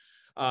blind.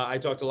 I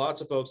talk to lots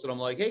of folks and I'm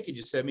like, hey, could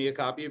you send me a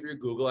copy of your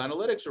Google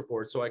Analytics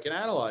report so I can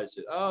analyze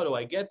it? Oh, do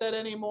I get that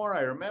anymore?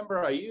 I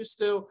remember I used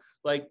to.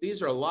 Like,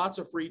 these are lots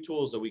of free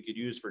tools that we could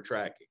use for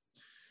tracking.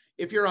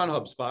 If you're on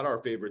HubSpot,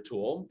 our favorite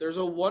tool, there's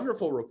a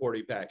wonderful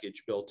reporting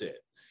package built in.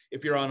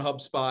 If you're on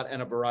HubSpot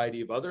and a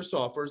variety of other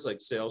softwares like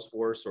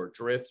Salesforce or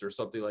Drift or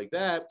something like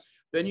that,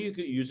 then you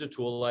could use a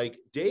tool like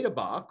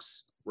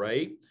Databox,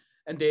 right?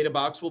 And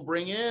Databox will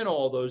bring in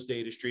all those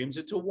data streams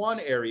into one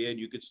area and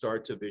you could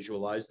start to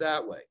visualize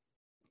that way.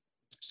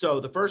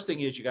 So the first thing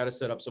is you got to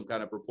set up some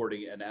kind of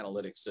reporting and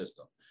analytics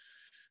system.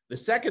 The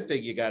second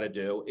thing you got to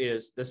do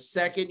is the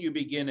second you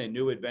begin a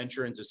new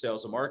adventure into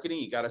sales and marketing,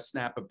 you got to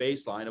snap a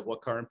baseline of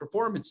what current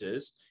performance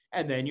is.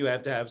 And then you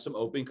have to have some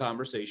open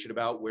conversation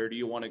about where do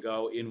you want to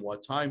go in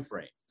what time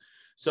frame.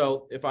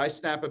 So if I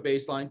snap a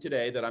baseline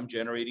today that I'm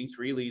generating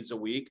 3 leads a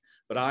week,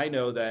 but I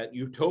know that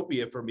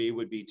utopia for me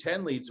would be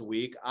 10 leads a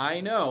week,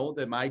 I know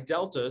that my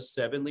delta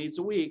 7 leads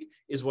a week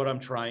is what I'm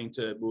trying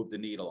to move the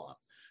needle on.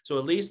 So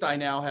at least I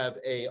now have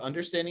a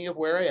understanding of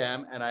where I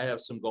am and I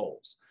have some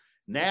goals.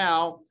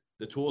 Now,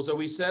 the tools that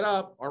we set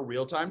up are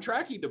real-time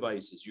tracking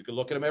devices. You can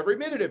look at them every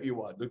minute if you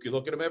want. You can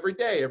look at them every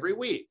day, every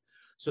week.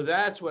 So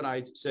that's when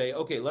I say,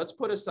 okay, let's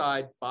put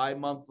aside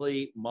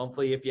bi-monthly,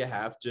 monthly if you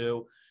have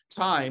to,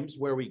 times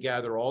where we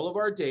gather all of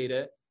our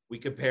data, we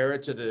compare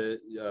it to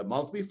the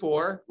month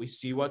before, we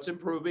see what's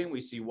improving,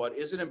 we see what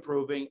isn't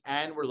improving,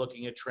 and we're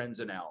looking at trends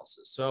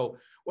analysis. So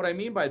what I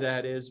mean by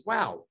that is,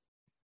 wow,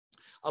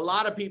 a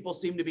lot of people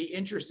seem to be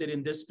interested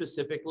in this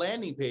specific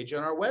landing page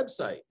on our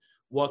website.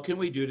 What can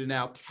we do to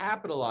now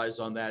capitalize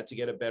on that to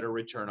get a better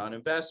return on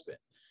investment?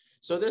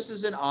 So this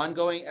is an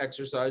ongoing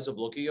exercise of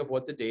looking at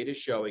what the data is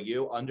showing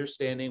you,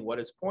 understanding what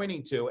it's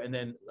pointing to, and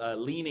then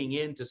leaning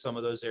into some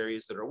of those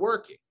areas that are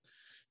working.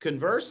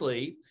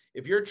 Conversely,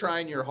 if you're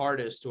trying your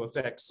hardest to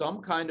affect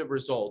some kind of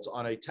results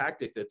on a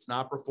tactic that's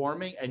not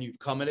performing and you've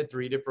come at it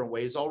 3 different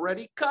ways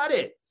already, cut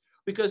it,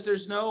 because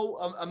there's no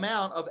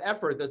amount of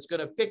effort that's going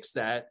to fix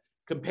that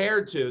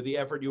compared to the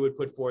effort you would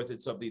put forth in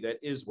something that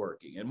is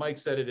working. And Mike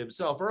said it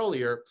himself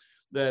earlier,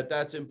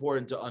 that's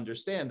important to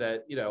understand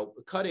that,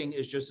 cutting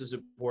is just as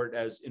important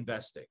as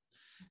investing.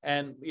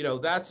 And,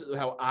 that's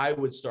how I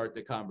would start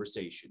the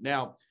conversation.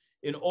 Now,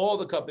 in all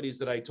the companies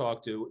that I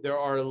talk to, there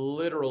are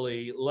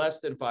literally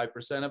less than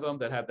 5% of them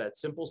that have that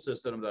simple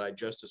system that I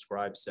just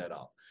described set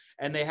up.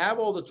 And they have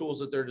all the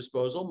tools at their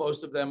disposal.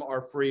 Most of them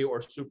are free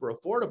or super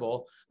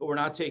affordable, but we're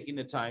not taking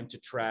the time to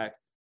track,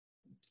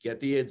 get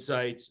the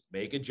insights,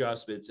 make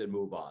adjustments, and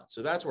move on.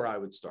 So that's where I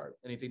would start.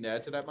 Anything to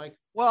add to that, Mike?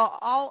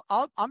 Well,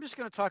 I'm just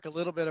going to talk a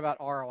little bit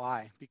about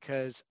ROI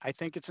because I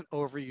think it's an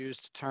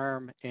overused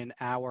term in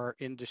our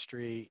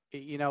industry.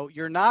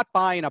 You're not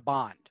buying a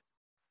bond,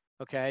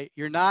 okay?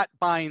 You're not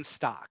buying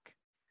stock.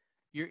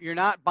 You're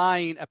not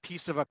buying a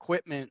piece of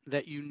equipment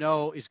that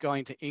is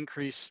going to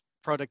increase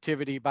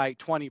productivity by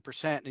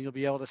 20% and you'll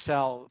be able to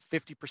sell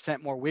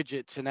 50% more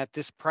widgets and at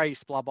this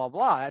price, blah, blah,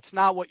 blah. That's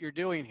not what you're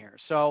doing here.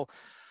 So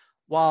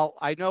while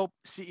I know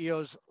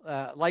CEOs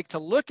like to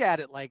look at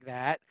it like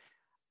that,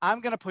 I'm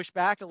going to push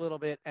back a little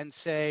bit and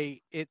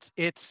say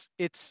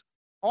it's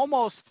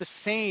almost the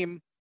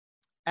same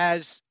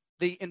as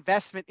the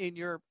investment in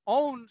your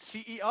own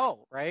CEO,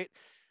 right?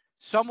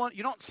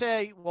 You don't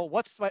say, well,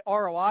 what's my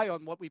ROI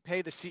on what we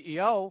pay the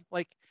CEO?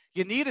 Like,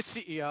 you need a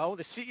CEO.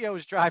 The CEO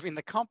is driving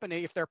the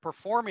company. If they're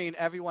performing,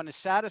 everyone is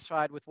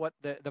satisfied with what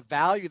the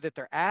value that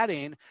they're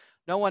adding.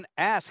 No one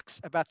asks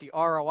about the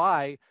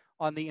ROI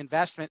on the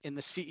investment in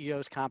the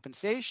CEO's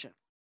compensation.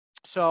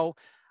 So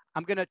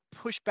I'm going to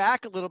push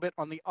back a little bit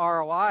on the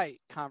ROI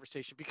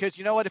conversation because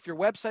you know what? If your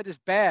website is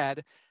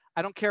bad,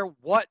 I don't care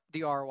what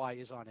the ROI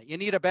is on it. You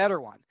need a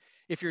better one.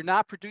 If you're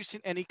not producing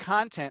any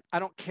content, I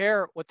don't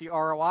care what the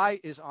ROI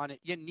is on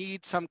it. You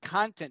need some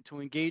content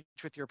to engage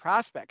with your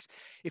prospects.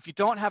 If you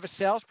don't have a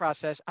sales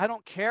process, I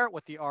don't care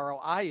what the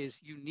ROI is.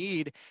 You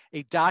need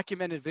a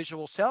documented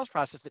visual sales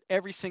process that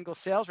every single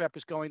sales rep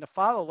is going to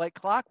follow like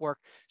clockwork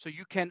so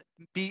you can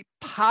be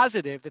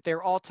positive that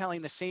they're all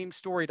telling the same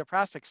story to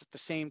prospects at the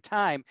same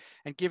time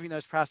and giving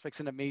those prospects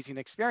an amazing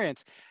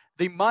experience.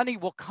 the money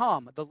will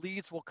come, the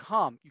leads will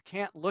come. You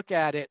can't look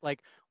at it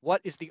like,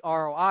 what is the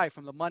ROI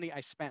from the money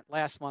I spent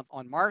last month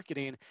on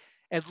marketing?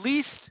 At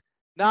least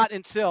not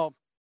until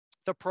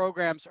the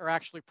programs are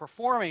actually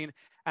performing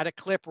at a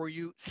clip where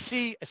you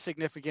see a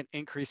significant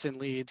increase in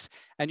leads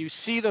and you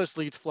see those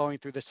leads flowing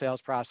through the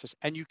sales process,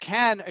 and you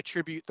can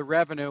attribute the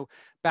revenue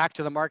back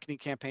to the marketing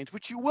campaigns,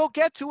 which you will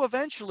get to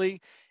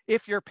eventually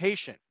if you're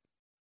patient.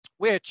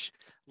 Which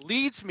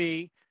leads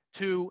me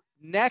to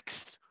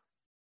next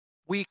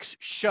week's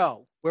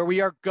show, where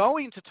we are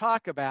going to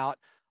talk about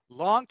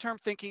long-term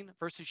thinking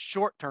versus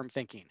short-term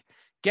thinking.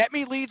 Get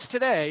me leads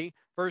today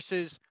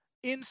versus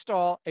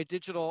install a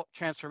digital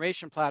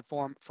transformation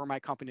platform for my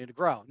company to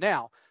grow.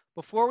 Now,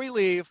 before we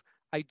leave,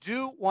 I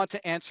do want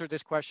to answer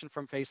this question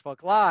from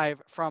Facebook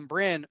Live from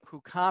Bryn,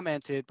 who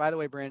commented. By the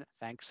way, Bryn,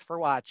 thanks for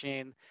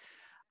watching.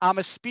 I'm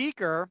a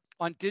speaker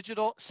on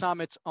digital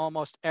summits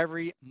almost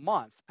every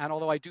month. And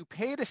although I do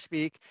pay to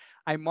speak,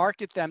 I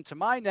market them to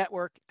my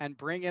network and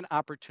bring in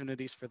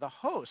opportunities for the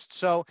host.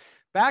 So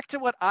back to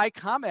what I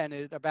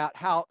commented about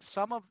how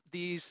some of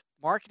these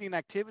marketing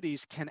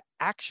activities can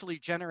actually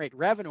generate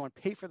revenue and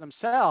pay for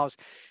themselves.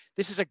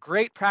 This is a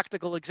great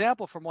practical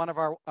example from one of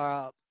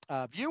our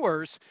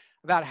viewers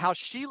about how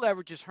she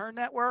leverages her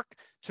network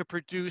to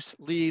produce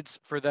leads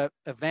for the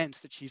events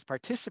that she's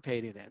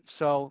participated in.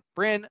 So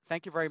Bryn,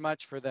 thank you very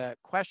much for the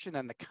question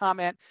and the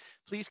comment.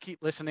 Please keep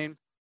listening.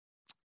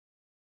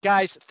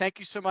 Guys, thank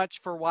you so much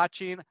for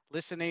watching,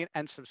 listening,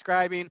 and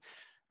subscribing.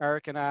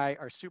 Eric and I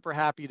are super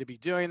happy to be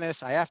doing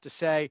this. I have to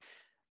say,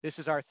 this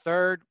is our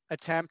third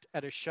attempt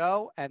at a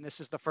show, and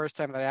this is the first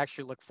time that I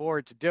actually look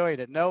forward to doing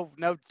it. No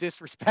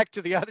disrespect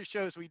to the other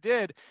shows we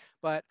did,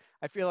 but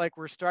I feel like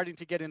we're starting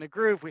to get in a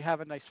groove. We have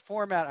a nice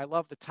format. I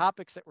love the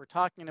topics that we're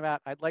talking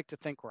about. I'd like to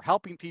think we're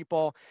helping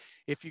people.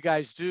 If you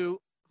guys do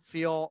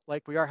feel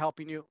like we are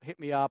helping you, hit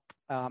me up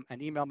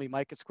and email me,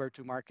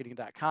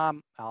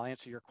 mike@square2marketing.com. I'll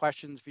answer your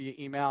questions via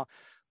email.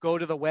 Go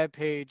to the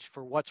webpage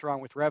for What's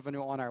Wrong with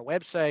Revenue on our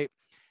website,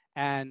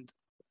 and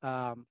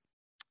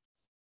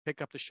pick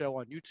up the show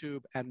on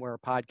YouTube and where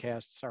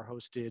podcasts are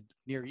hosted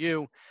near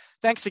you.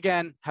 Thanks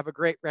again. Have a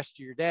great rest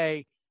of your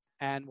day,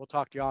 and we'll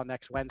talk to you all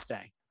next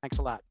Wednesday. Thanks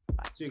a lot.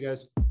 Bye. See you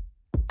guys.